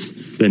 Because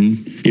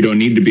then you don't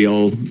need to be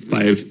all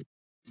 5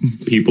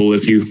 people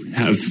if you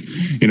have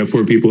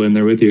 4 people in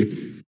there with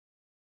you.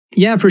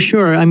 Yeah, for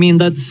sure. I mean,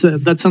 that's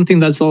something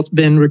that's also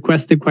been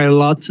requested quite a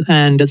lot,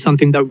 and it's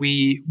something that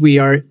we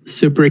are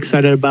super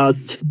excited about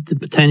the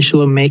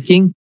potential of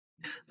making.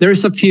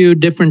 There's a few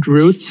different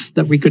routes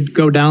that we could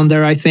go down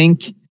there, I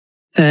think.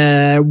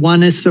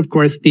 One is, of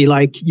course,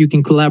 you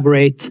can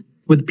collaborate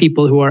with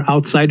people who are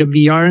outside of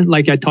VR,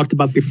 like I talked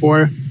about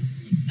before,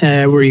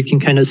 where you can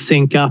kind of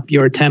sync up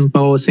your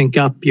tempo, sync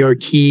up your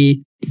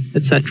key,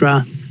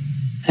 etc.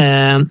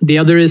 The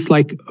other is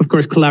like, of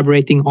course,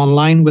 collaborating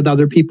online with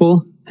other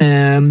people.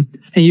 And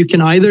you can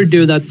either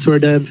do that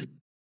sort of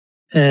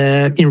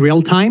in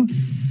real time,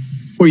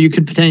 or you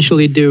could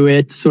potentially do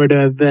it sort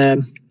of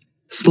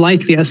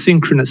slightly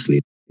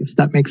asynchronously, if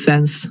that makes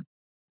sense.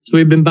 So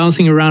we've been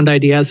bouncing around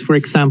ideas, for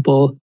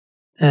example,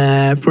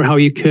 for how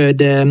you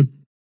could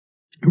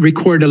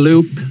record a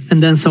loop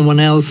and then someone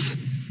else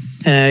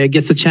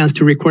gets a chance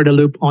to record a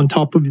loop on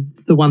top of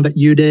the one that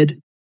you did.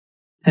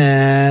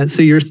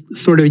 So you're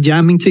sort of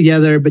jamming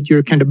together, but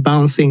you're kind of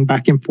bouncing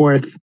back and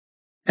forth,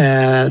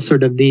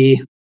 sort of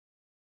the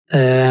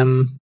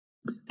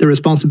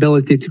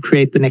responsibility to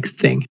create the next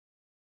thing.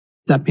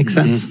 That makes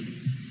sense.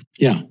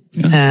 Yeah.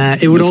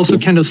 It would also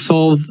kind of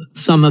solve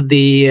some of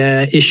the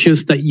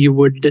issues that you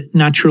would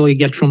naturally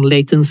get from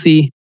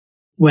latency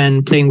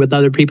when playing with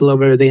other people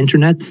over the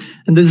internet.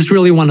 And this is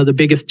really one of the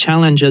biggest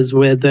challenges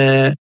with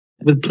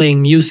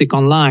playing music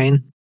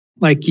online.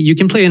 Like you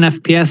can play an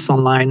FPS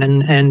online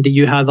and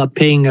you have a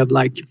ping of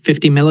like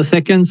 50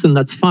 milliseconds, and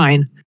that's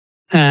fine.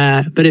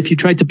 But if you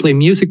try to play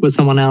music with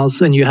someone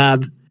else and you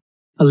have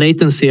a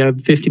latency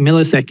of 50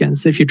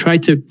 milliseconds, if you try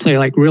to play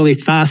like really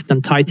fast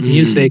and tight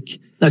music,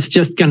 that's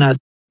just gonna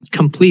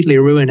completely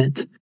ruin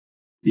it.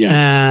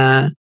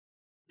 Yeah.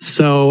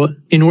 So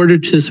in order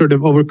to sort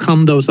of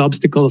overcome those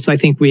obstacles, I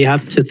think we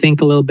have to think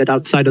a little bit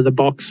outside of the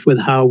box with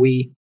how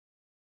we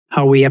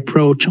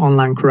approach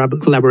online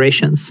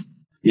collaborations.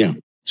 Yeah.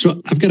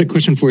 So I've got a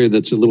question for you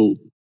that's a little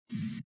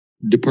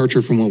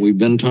departure from what we've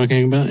been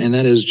talking about, and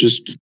that is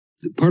just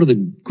part of the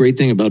great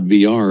thing about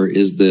VR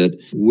is that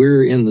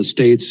we're in the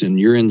States and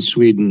you're in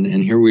Sweden,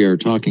 and here we are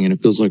talking, and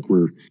it feels like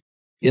we're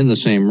in the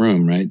same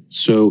room, right?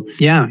 So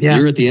yeah.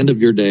 You're at the end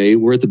of your day.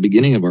 We're at the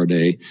beginning of our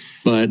day.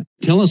 But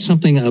tell us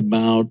something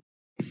about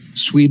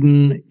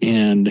Sweden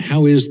and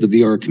how is the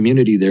VR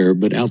community there?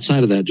 But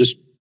outside of that, just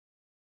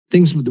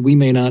things that we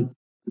may not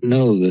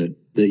know that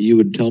you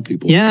would tell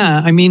people.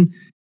 Yeah, I mean,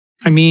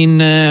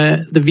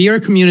 the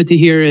VR community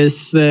here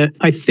is,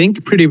 I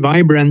think, pretty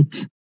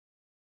vibrant.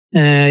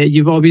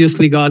 You've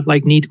obviously got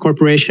like Neat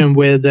Corporation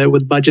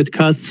with budget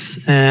cuts.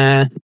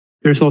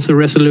 There's also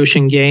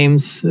Resolution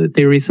Games.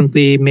 They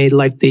recently made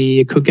like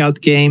the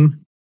Cookout game.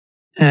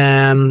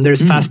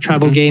 There's Fast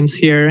Travel Games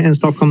here in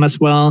Stockholm as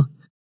well,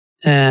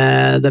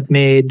 that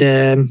made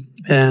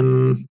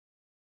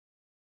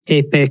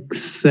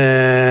Apex.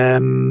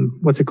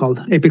 What's it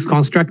called? Apex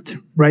Construct,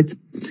 right?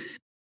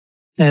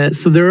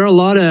 So there are a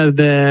lot of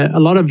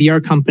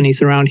VR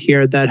companies around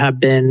here that have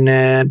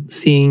been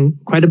seeing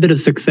quite a bit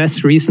of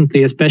success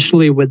recently,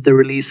 especially with the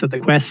release of the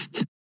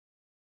Quest.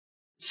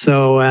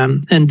 So,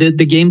 and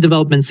the game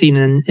development scene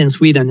in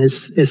Sweden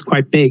is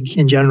quite big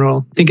in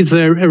general. I think it's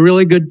a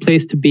really good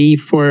place to be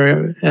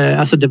for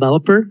as a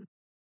developer.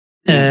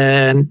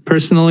 And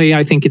personally,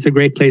 I think it's a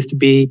great place to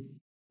be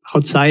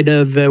outside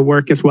of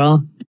work as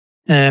well.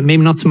 Maybe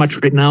not so much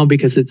right now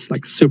because it's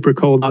like super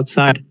cold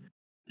outside.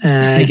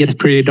 It gets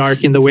pretty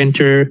dark in the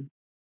winter.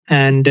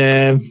 And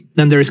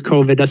then there's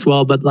COVID as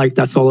well, but like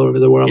that's all over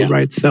the world,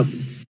 right? So,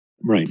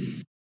 right,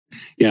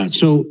 yeah.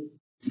 So,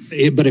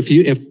 but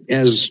if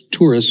as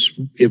tourists,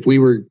 if we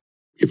were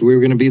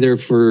going to be there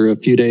for a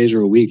few days or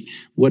a week,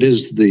 what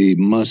is the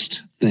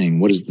must thing?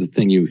 What is the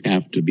thing you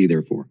have to be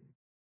there for?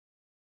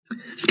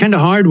 It's kind of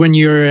hard when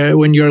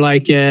you're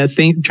like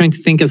trying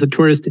to think as a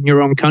tourist in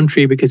your own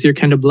country, because you're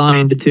kind of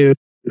blind to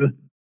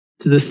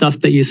the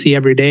stuff that you see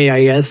every day,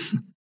 I guess.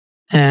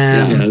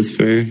 Yeah, that's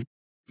fair.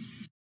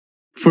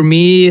 For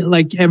me,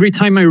 like every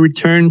time I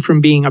return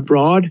from being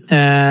abroad,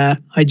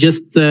 I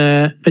just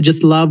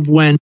love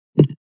when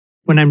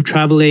I'm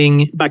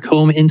traveling back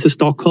home into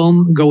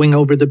Stockholm, going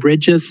over the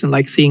bridges and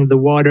like seeing the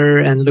water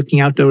and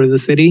looking out over the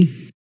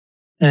city.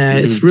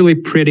 It's really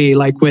pretty,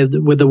 like with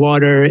the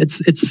water.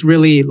 It's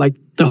really like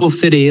the whole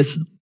city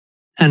is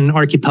an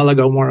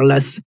archipelago, more or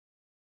less.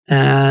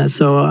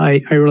 So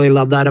I really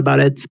love that about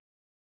it.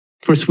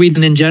 For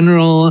Sweden in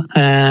general,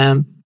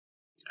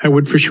 I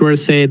would for sure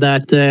say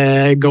that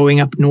going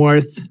up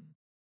north,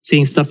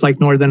 seeing stuff like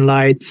Northern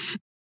Lights,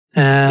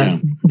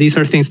 these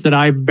are things that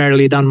I've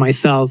barely done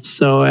myself.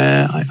 So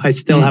I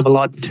still have a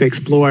lot to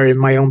explore in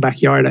my own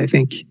backyard, I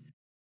think.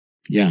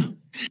 Yeah.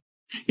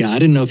 Yeah, I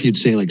didn't know if you'd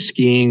say like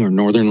skiing or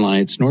Northern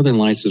Lights. Northern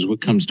Lights is what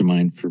comes to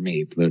mind for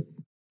me, but...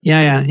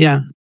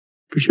 Yeah,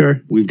 for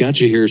sure. We've got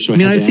you here, so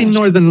I've seen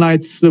Northern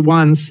Lights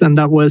once, and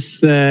that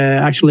was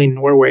actually in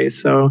Norway,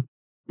 so...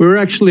 We were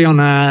actually on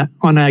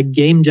a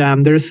game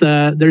jam. There's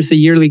a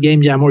yearly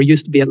game jam, or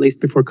used to be at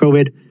least before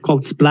COVID,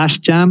 called Splash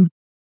Jam,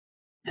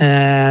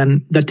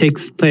 and that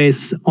takes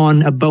place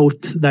on a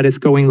boat that is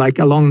going like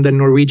along the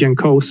Norwegian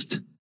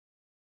coast.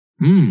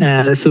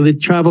 So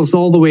it travels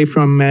all the way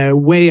from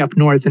way up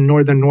north in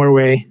northern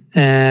Norway,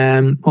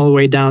 all the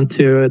way down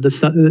to the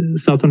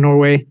south of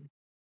Norway,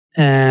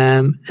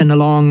 and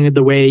along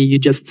the way you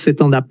just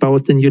sit on that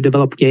boat and you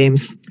develop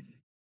games.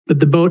 But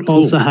the boat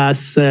also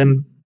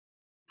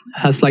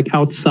has like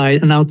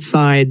an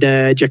outside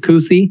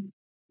jacuzzi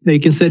that you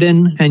can sit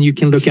in, and you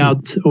can look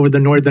out over the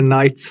Northern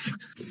Lights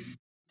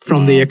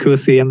from the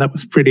jacuzzi, and that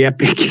was pretty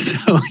epic.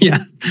 So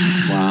yeah.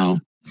 Wow.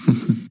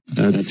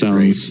 That sounds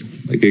great.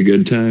 Like a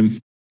good time.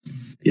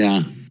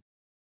 Yeah.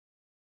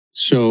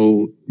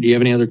 So do you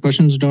have any other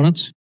questions,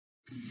 Donuts?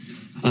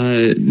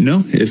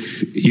 No,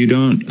 if you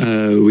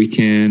don't, we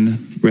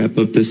can wrap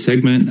up this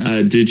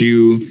segment. Did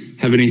you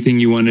have anything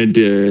you wanted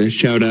to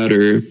shout out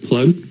or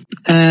plug?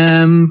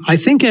 I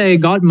think I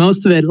got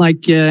most of it.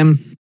 Like,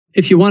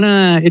 if you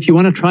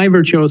wanna try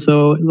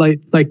Virtuoso, like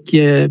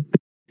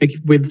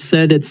we've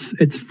said,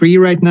 it's free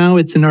right now.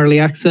 It's in early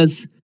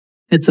access.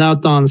 It's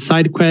out on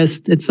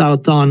SideQuest. It's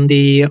out on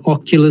the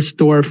Oculus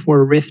Store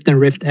for Rift and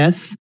Rift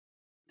S.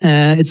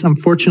 It's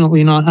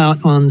unfortunately not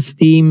out on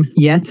Steam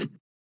yet,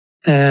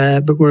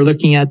 but we're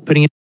looking at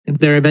putting it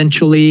there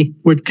eventually.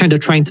 We're kind of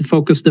trying to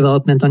focus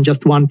development on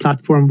just one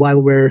platform while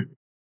we're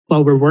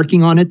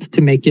working on it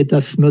to make it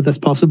as smooth as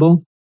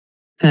possible.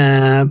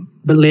 But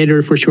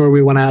later, for sure,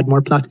 we want to add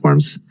more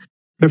platforms.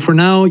 But for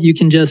now, you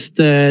can just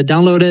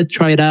download it,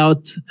 try it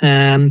out,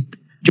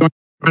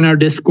 join our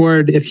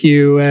Discord if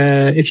you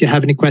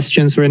have any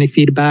questions or any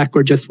feedback,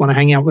 or just want to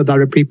hang out with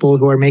other people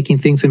who are making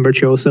things in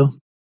Virtuoso.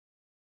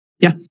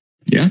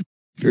 Yeah,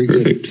 very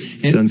perfect.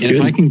 Good. Sounds good.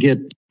 If I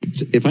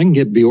can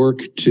get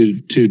Bjork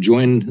to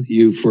join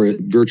you for a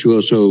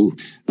Virtuoso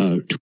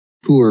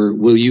tour,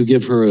 will you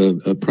give her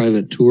a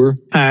private tour?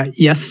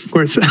 Yes, of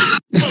course.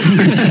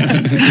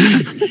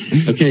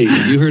 Okay,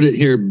 you heard it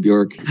here,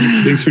 Bjork.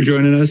 Thanks for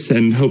joining us,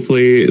 and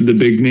hopefully the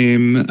big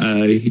name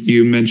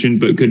you mentioned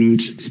but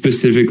couldn't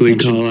specifically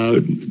call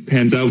out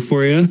pans out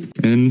for you.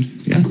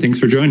 And yeah, thanks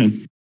for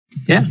joining.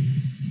 Yeah,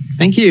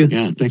 thank you.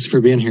 Yeah, thanks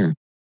for being here.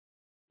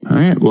 All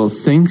right. Well,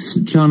 thanks,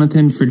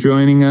 Jonathan, for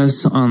joining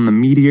us on the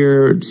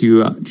Meteor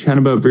to chat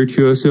about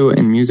Virtuoso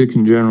and music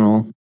in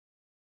general.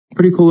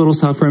 Pretty cool little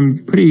software.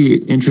 I'm pretty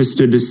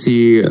interested to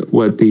see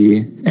what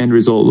the end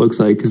result looks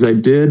like, because I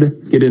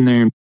did get in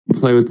there and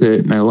play with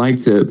it and I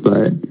liked it.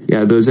 But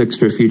yeah, those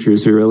extra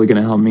features are really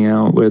going to help me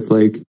out with,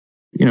 like,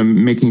 you know,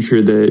 making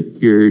sure that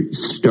you're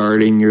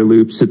starting your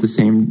loops at the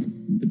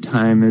same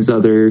time as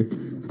other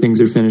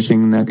things are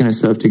finishing and that kind of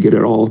stuff to get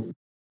it all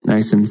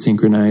nice and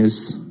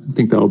synchronized. I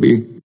think that'll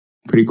be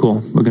pretty cool.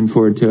 Looking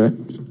forward to it.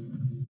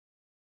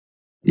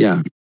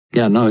 Yeah.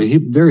 Yeah, no,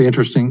 very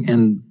interesting.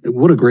 And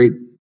what a great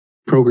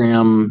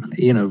program,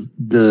 you know,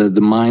 the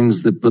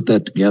minds that put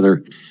that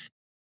together.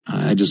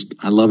 I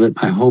love it.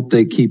 I hope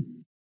they keep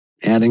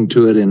adding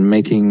to it and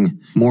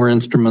making more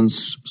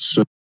instruments.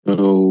 So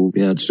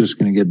yeah, it's just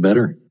going to get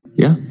better.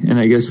 Yeah. And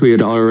I guess we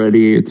had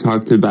already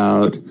talked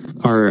about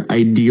our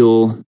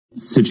ideal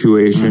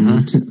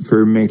situation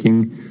for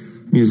making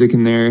music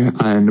in there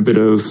and a bit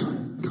of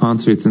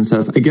concerts and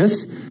stuff. I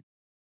guess,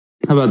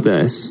 how about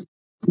this?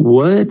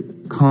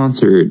 What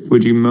concert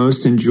would you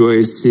most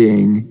enjoy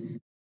seeing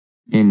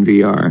in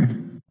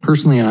VR?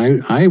 Personally,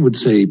 I would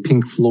say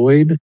Pink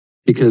Floyd,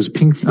 because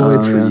Pink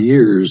Floyd for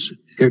years,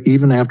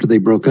 even after they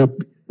broke up,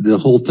 the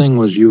whole thing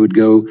was you would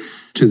go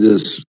to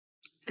this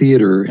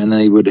theater and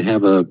they would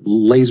have a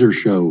laser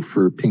show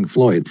for Pink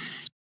Floyd.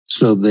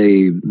 So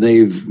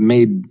they've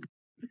made,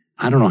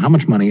 I don't know how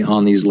much money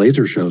on these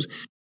laser shows.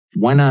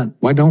 Why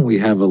don't we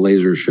have a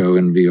laser show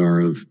in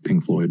VR of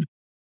Pink Floyd?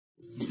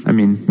 I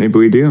mean, maybe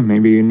we do.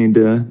 Maybe you need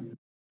to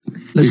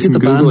let's get the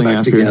band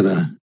back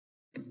together.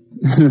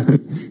 I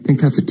think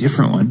that's a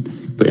different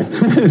one, but yeah.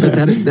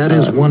 But that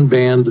is one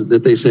band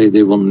that they say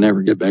they will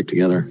never get back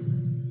together.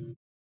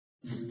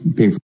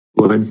 Pink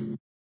Floyd.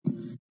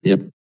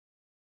 Yep.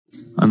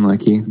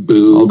 Unlucky.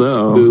 Boo.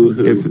 Although,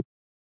 Boo-hoo.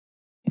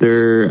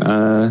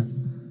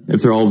 if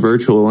they're all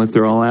virtual, if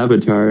they're all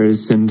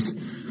avatars and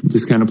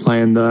just kind of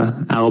playing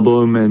the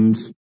album and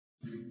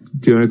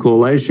doing a cool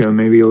light show,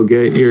 maybe you'll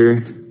get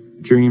your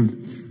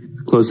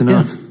dream close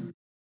enough.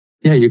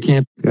 Yeah, you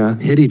can't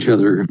hit each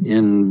other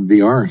in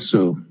VR,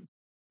 so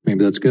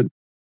maybe that's good.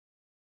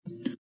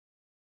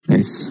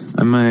 Nice.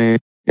 I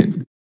might.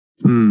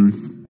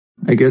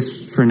 I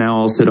guess for now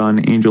I'll sit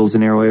on Angels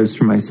and Airwaves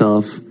for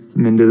myself.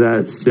 I'm into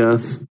that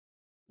stuff,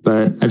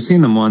 but I've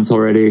seen them once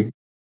already.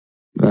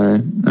 But I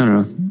don't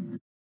know.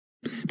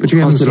 But you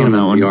haven't seen them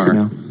in VR. For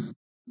now.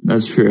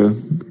 That's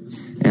true,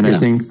 and I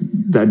think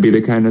that'd be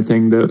the kind of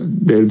thing that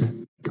they'd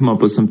come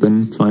up with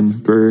something fun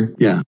for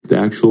the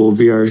actual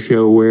VR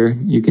show where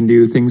you can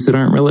do things that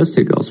aren't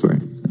realistic elsewhere.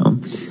 So.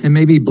 And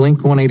maybe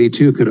Blink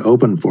 182 could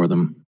open for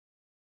them.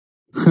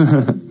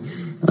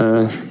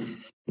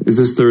 Is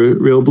this the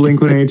real Blink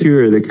 182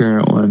 or the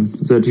current one?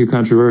 Is that too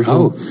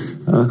controversial?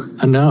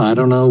 No, I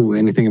don't know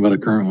anything about a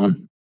current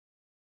one.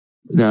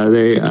 No,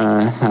 they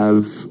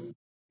have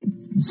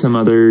some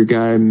other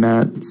guy,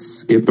 Matt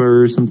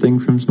Skipper or something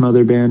from some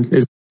other band.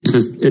 It's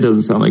just, it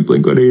doesn't sound like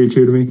Blink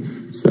 182 to me.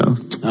 So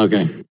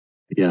okay,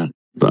 yeah,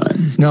 but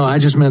no, I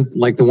just meant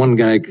like the one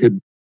guy could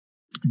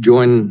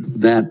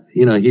join that.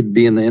 You know, he'd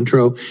be in the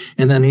intro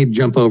and then he'd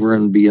jump over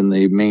and be in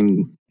the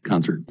main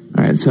concert.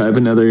 All right, so I have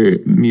another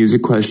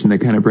music question that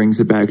kind of brings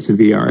it back to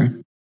VR.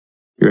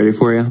 You ready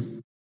for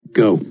you?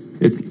 Go.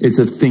 It's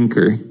a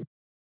thinker.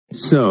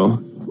 So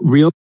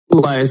real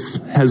life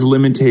has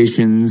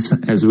limitations,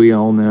 as we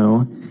all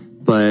know,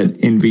 but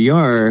in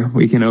VR,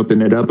 we can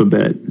open it up a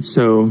bit.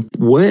 So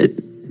what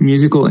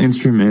musical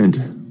instrument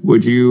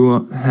would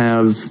you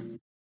have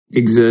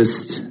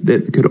exist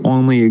that could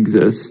only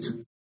exist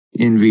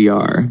in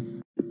VR?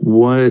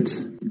 What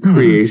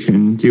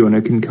creation do you want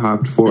to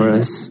concoct for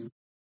us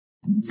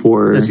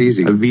for That's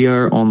easy. A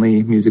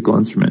VR-only musical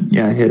instrument?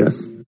 Yeah, hit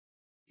us.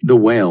 The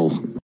whale.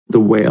 The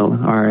whale.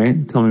 All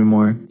right, tell me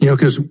more. You know,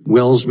 because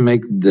whales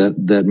make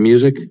that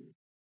music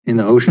in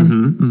the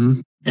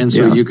ocean. And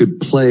so you could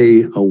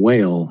play a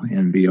whale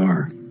in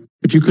VR,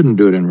 but you couldn't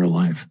do it in real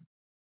life.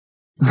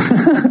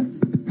 I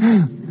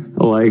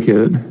like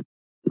it.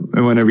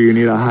 And whenever you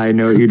need a high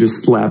note, you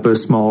just slap a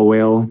small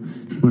whale.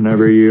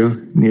 Whenever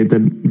you need the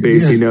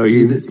bassy note,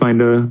 you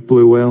find a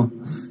blue whale.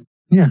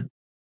 Yeah.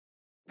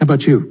 How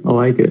about you? I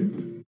like it.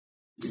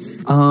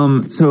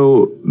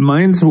 So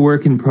mine's a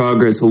work in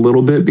progress a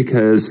little bit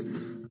because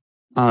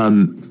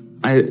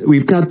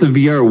we've got the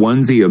VR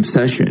onesie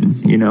obsession.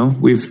 You know,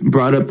 we've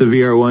brought up the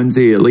VR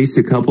onesie at least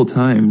a couple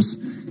times,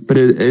 but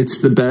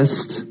it's the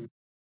best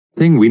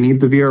thing. We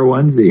need the VR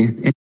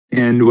onesie.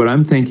 And what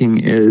I'm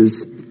thinking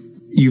is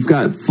you've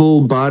got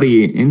full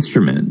body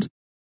instrument,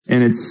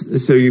 and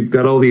so you've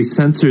got all these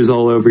sensors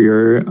all over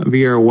your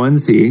VR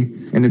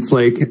onesie, and it's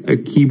like a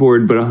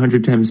keyboard, but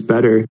 100 times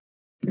better.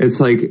 It's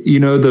like,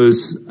 you know,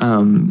 those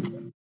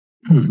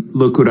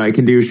Look What I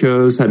Can Do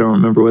shows. I don't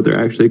remember what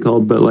they're actually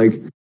called, but like,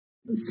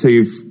 So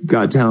You've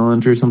Got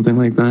Talent or something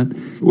like that,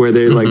 where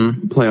they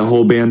like play a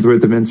whole band's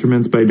worth of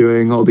instruments by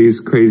doing all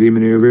these crazy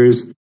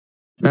maneuvers.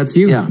 That's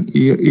you. Yeah.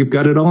 You've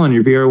got it all in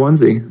your VR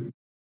onesie.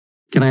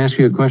 Can I ask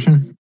you a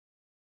question?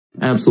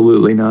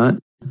 Absolutely not.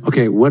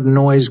 Okay, what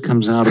noise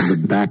comes out of the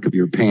back of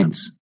your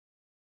pants?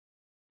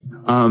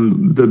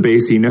 The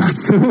bassy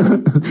notes.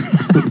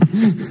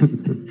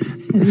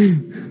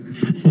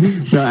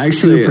 No,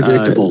 actually,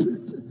 predictable.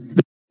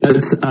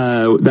 That's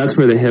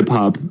where the hip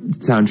hop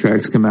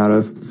soundtracks come out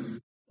of.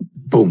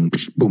 Boom,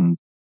 psh, boom,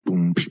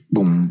 boom, psh,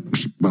 boom,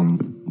 psh, boom,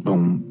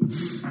 boom.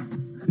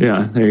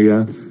 Yeah, there you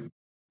go.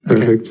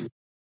 Perfect. Okay.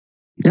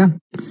 Yeah.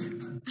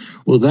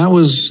 Well, that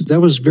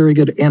was very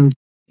good. And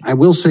I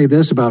will say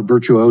this about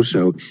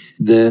Virtuoso,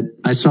 that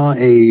I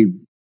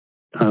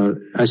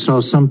saw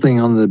something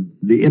on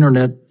the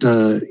internet,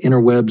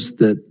 interwebs,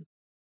 that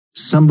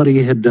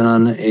somebody had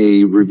done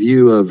a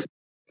review of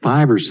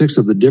 5 or 6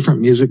 of the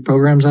different music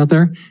programs out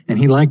there, and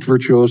he liked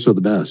Virtuoso the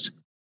best.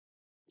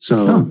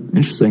 So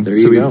interesting. There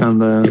you we go.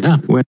 Found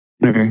the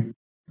winner.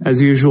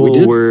 As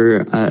usual,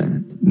 we're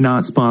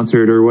not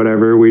sponsored or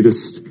whatever. We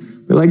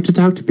like to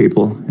talk to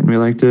people, and we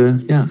like to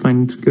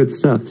find good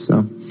stuff.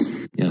 So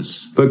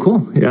yes, but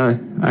cool. Yeah,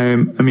 I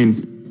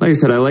mean, like I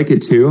said, I like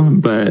it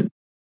too, but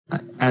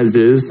as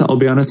is, I'll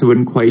be honest, I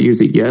wouldn't quite use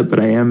it yet, but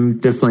I am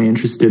definitely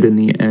interested in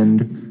the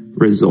end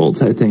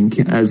results. I think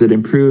as it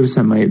improves,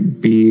 I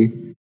might be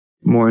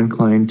more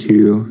inclined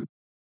to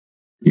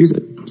use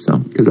it. So,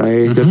 because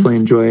I definitely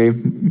enjoy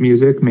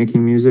music,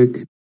 making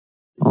music,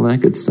 all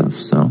that good stuff.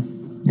 So,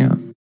 yeah.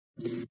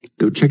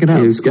 Go check it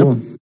out. It is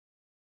cool.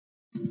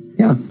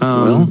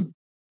 Yeah.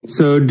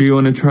 So do you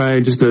want to try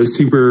just a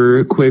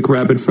super quick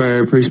rapid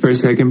fire first part,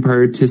 second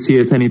part to see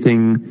if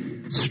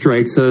anything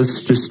strikes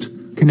us? Just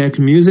connect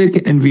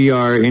music and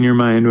VR in your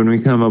mind when we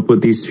come up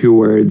with these two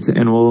words,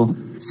 and we'll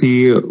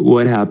see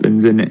what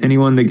happens. And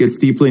anyone that gets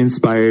deeply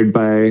inspired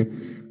by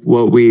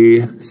what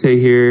we say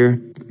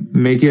here,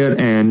 make it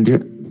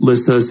and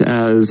list us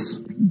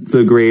as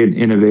the great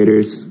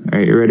innovators. All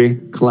right, you ready?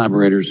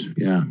 Collaborators.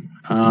 Yeah.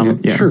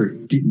 Yeah. Sure.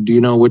 Do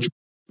you know which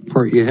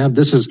part you have?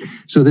 This is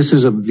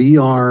a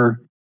VR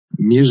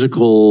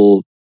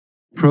musical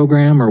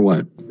program or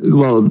what?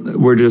 Well,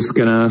 we're just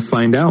going to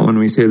find out when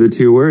we say the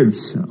two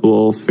words.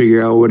 We'll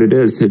figure out what it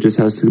is. It just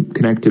has to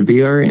connect to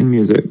VR and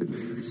music.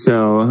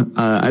 So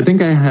I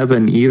think I have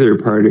an either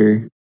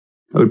parter.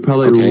 I would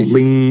probably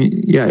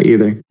lean,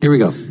 either. Here we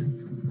go.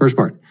 First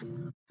part.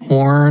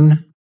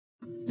 Horn.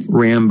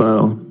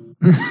 Rambo.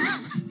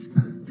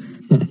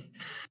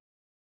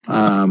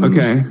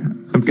 Okay.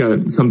 I've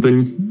got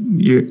something.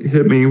 You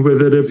hit me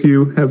with it if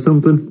you have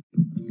something.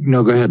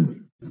 No, go ahead.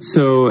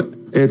 So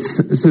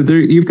there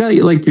you've got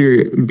like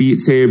your Beat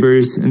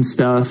Sabers and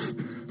stuff,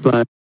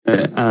 but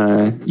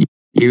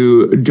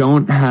you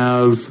don't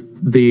have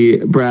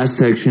the brass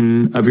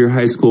section of your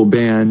high school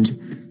band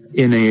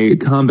in a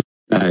combat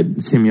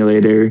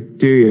simulator,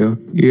 do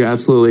you? You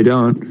absolutely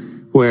don't.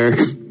 Where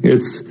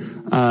it's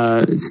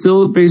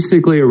still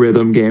basically a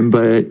rhythm game,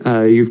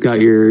 but you've got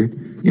your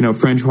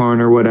French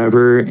horn or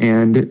whatever,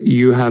 and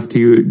you have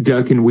to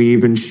duck and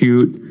weave and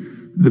shoot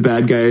the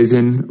bad guys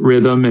in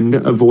rhythm and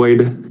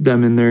avoid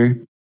them in their,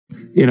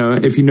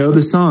 if you know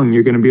the song,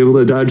 you're going to be able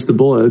to dodge the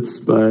bullets,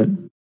 but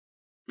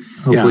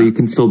hopefully you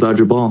can still dodge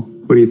a ball.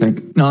 What do you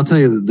think? No, I'll tell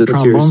you, the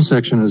trombone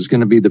section is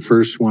going to be the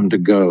first one to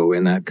go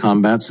in that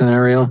combat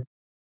scenario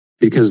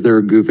because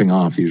they're goofing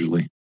off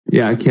usually.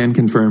 Yeah, I can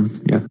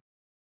confirm. Yeah.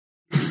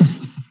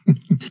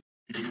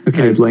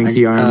 Okay. I had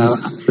lanky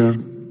arms.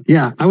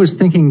 Yeah, I was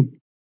thinking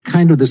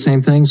kind of the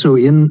same thing. So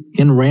in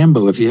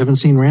Rambo, if you haven't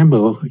seen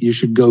Rambo, you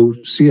should go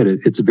see it.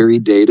 It's very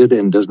dated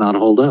and does not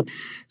hold up.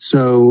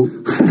 So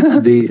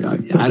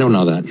I don't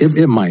know that.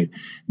 It might.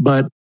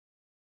 But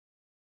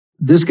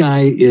this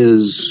guy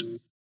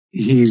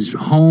he's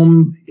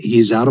home,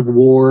 he's out of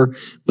war,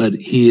 but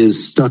he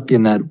is stuck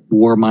in that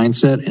war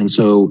mindset. And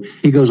so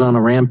he goes on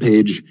a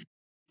rampage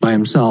by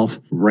himself,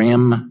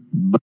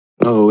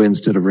 Rambo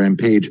instead of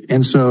rampage.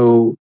 And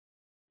so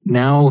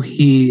now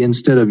he,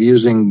 instead of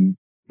using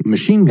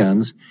machine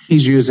guns,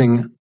 he's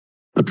using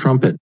a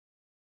trumpet.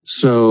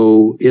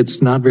 So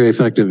it's not very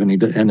effective,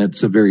 and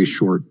it's a very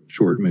short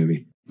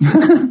movie.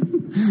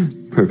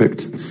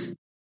 Perfect.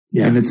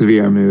 Yeah. And it's a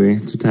VR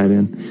movie to tie it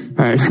in.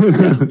 All right.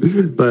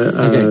 But,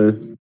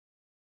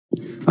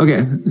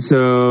 okay.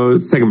 So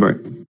second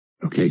part.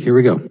 Okay, here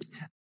we go.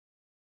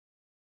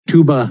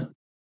 Tuba.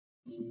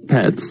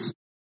 Pets.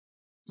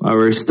 Oh,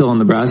 we're still in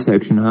the brass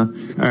section, huh?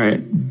 All right.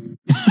 You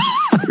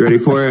ready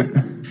for it?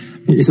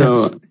 Yes.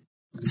 So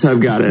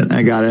I've got it.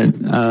 I got it.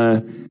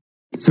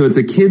 So it's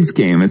a kid's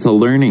game. It's a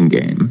learning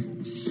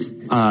game.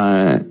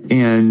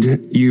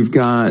 And you've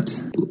got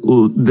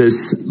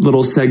this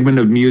little segment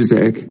of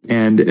music,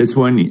 and it's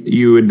one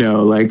you would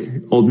know, like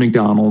Old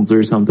McDonald's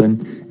or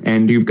something.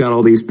 And you've got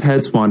all these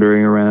pets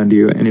wandering around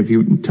you. And if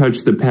you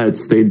touch the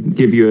pets, they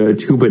give you a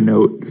tuba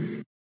note,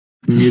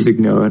 music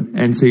note.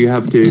 And so you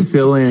have to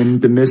fill in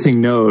the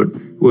missing note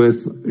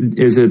with,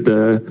 is it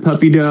the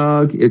puppy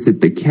dog? Is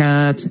it the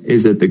cat?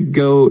 Is it the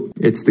goat?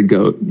 It's the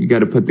goat. You got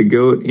to put the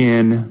goat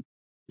in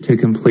to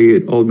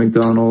complete Old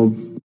MacDonald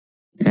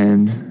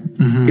and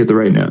get the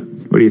right note.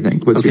 What do you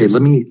think? What's yours?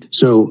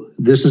 So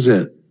this is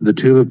it. The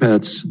Tuba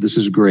Pets. This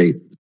is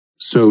great.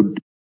 So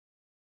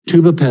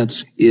Tuba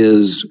Pets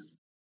is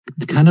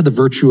kind of the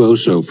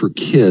virtuoso for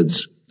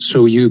kids.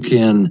 So you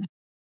can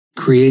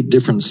create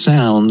different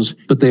sounds,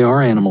 but they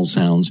are animal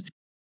sounds.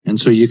 And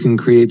so you can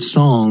create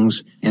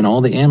songs, and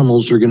all the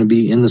animals are going to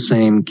be in the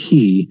same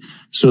key,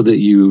 so that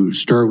you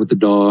start with the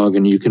dog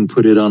and you can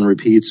put it on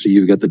repeat. So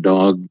you've got the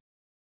dog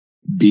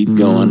beat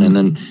going, and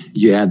then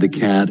you add the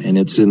cat, and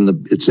it's in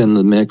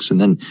the mix, and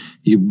then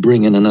you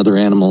bring in another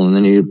animal, and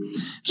then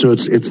so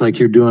it's like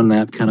you're doing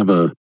that kind of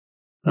a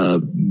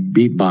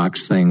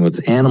beatbox thing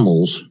with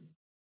animals.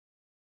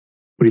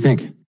 What do you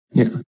think?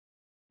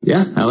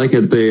 Yeah, I like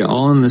it. They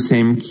all in the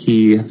same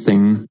key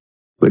thing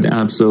would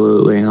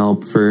absolutely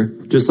help for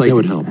just like, it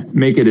would help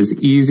make it as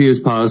easy as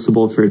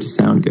possible for it to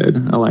sound good.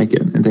 I like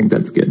it. I think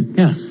that's good.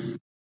 Yeah.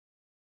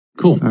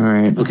 Cool. All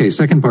right. Okay.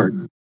 Second part.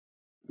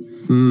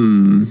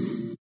 All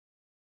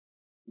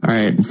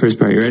right. First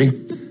part. You ready?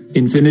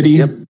 Infinity.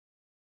 Yep.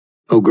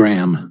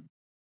 Ogram.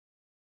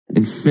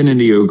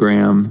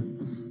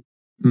 Infinity-ogram.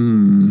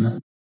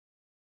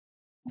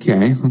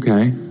 Okay.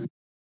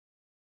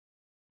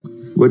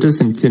 What does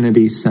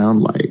infinity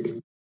sound like?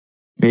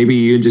 Maybe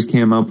you just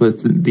came up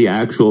with the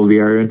actual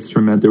VR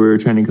instrument that we were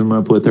trying to come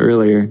up with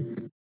earlier.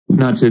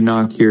 Not to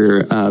knock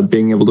your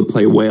being able to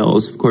play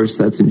whales. Of course,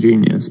 that's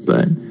ingenious.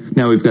 But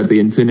now we've got the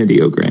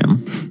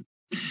Infinity-ogram.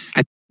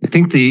 I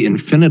think the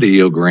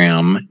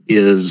infinitiogram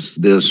is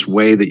this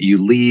way that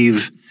you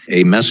leave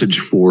a message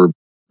for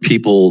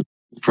people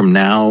from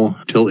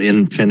now till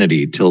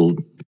infinity, till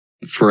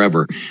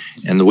forever.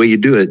 And the way you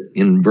do it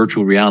in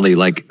virtual reality,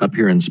 like up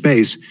here in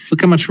space,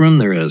 look how much room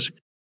there is.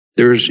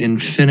 There's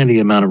infinity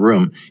amount of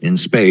room in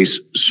space.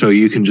 So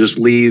you can just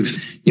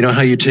leave, you know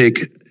how you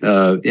take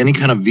any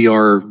kind of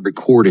VR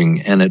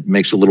recording and it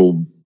makes a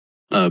little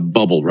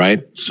bubble,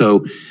 right?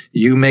 So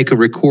you make a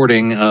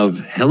recording of,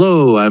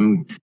 hello,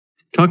 I'm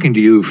talking to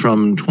you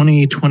from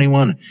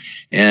 2021,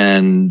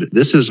 and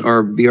this is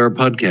our VR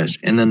podcast.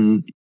 And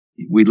then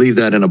we leave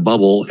that in a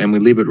bubble and we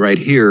leave it right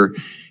here.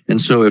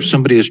 And so if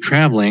somebody is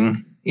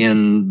traveling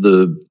in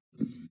the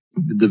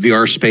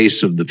VR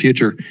space of the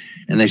future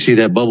and they see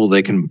that bubble,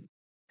 they can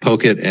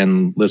poke it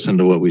and listen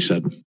to what we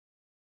said.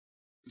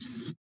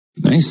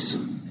 Nice.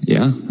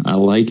 Yeah, I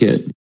like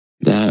it.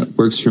 That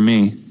works for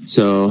me.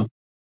 So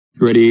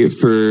ready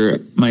for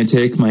my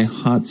take, my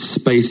hot,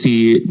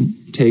 spicy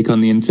take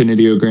on the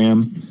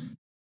infinitiogram?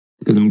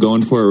 Because I'm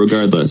going for it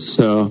regardless.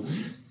 So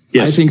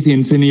yes. I think the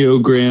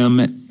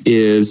infinitiogram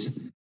is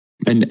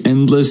an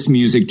endless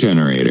music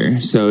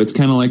generator. So it's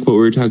kind of like what we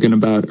were talking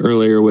about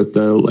earlier with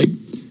the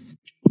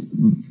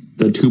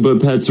tuba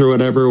pets or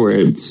whatever, where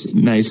it's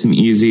nice and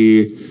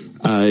easy.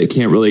 It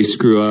can't really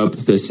screw up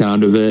the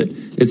sound of it.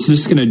 It's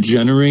just going to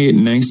generate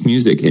nice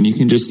music, and you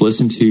can just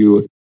listen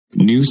to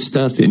new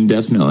stuff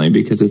indefinitely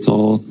because it's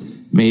all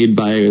made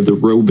by the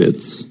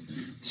robots.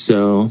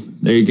 So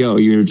there you go.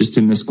 You're just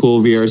in this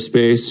cool VR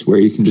space where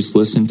you can just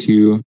listen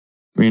to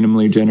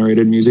randomly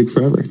generated music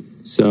forever.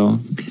 So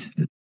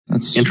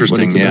that's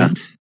interesting. Yeah.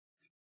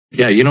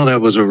 Yeah. You know,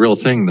 that was a real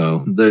thing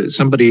though.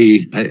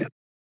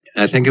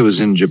 I think it was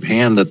in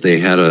Japan that they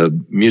had a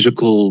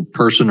musical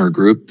person or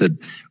group that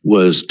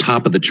was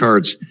top of the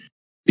charts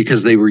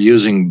because they were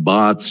using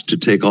bots to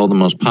take all the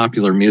most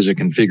popular music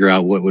and figure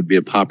out what would be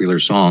a popular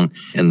song.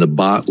 And the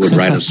bot would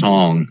write a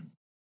song.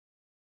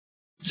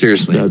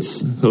 Seriously. That's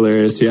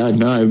hilarious. Yeah,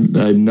 no,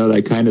 I know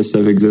that kind of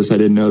stuff exists. I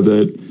didn't know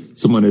that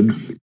someone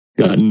had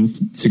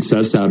gotten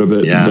success out of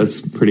it. Yeah.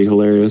 That's pretty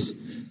hilarious.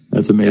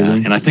 That's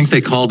amazing. Yeah, and I think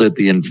they called it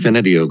the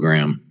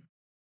infinitiogram.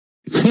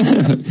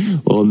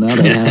 Well, now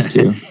they have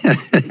to.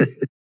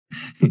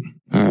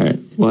 All right.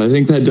 Well, I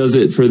think that does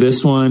it for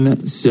this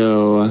one.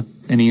 So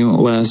any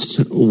last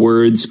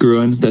words,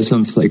 Gruen? That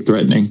sounds like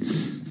threatening.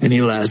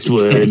 Any last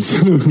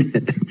words?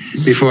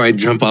 Before I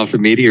jump off the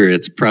meteor,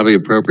 it's probably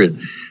appropriate.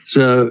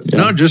 So, yeah.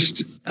 No,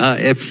 just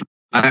if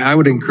I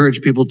would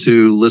encourage people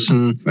to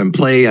listen and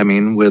play,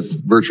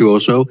 with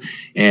Virtuoso.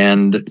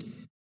 And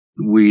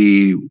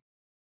we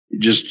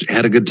just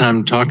had a good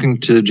time talking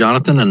to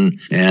Jonathan,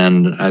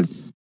 and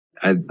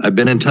I've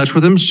been in touch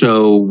with him.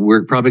 So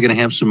we're probably going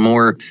to have some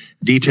more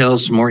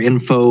details, some more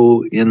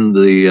info in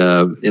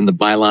the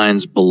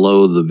bylines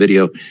below the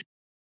video.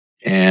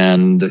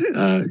 And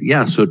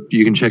so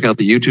you can check out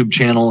the YouTube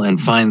channel and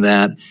find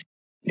that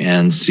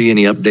and see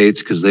any updates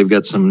because they've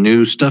got some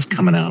new stuff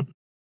coming out.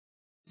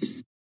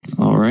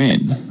 All right.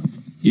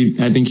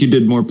 I think you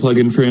did more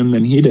plug-in for him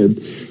than he did.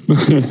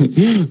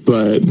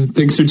 But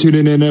thanks for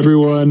tuning in,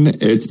 everyone.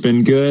 It's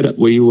been good.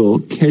 We will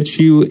catch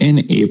you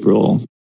in April.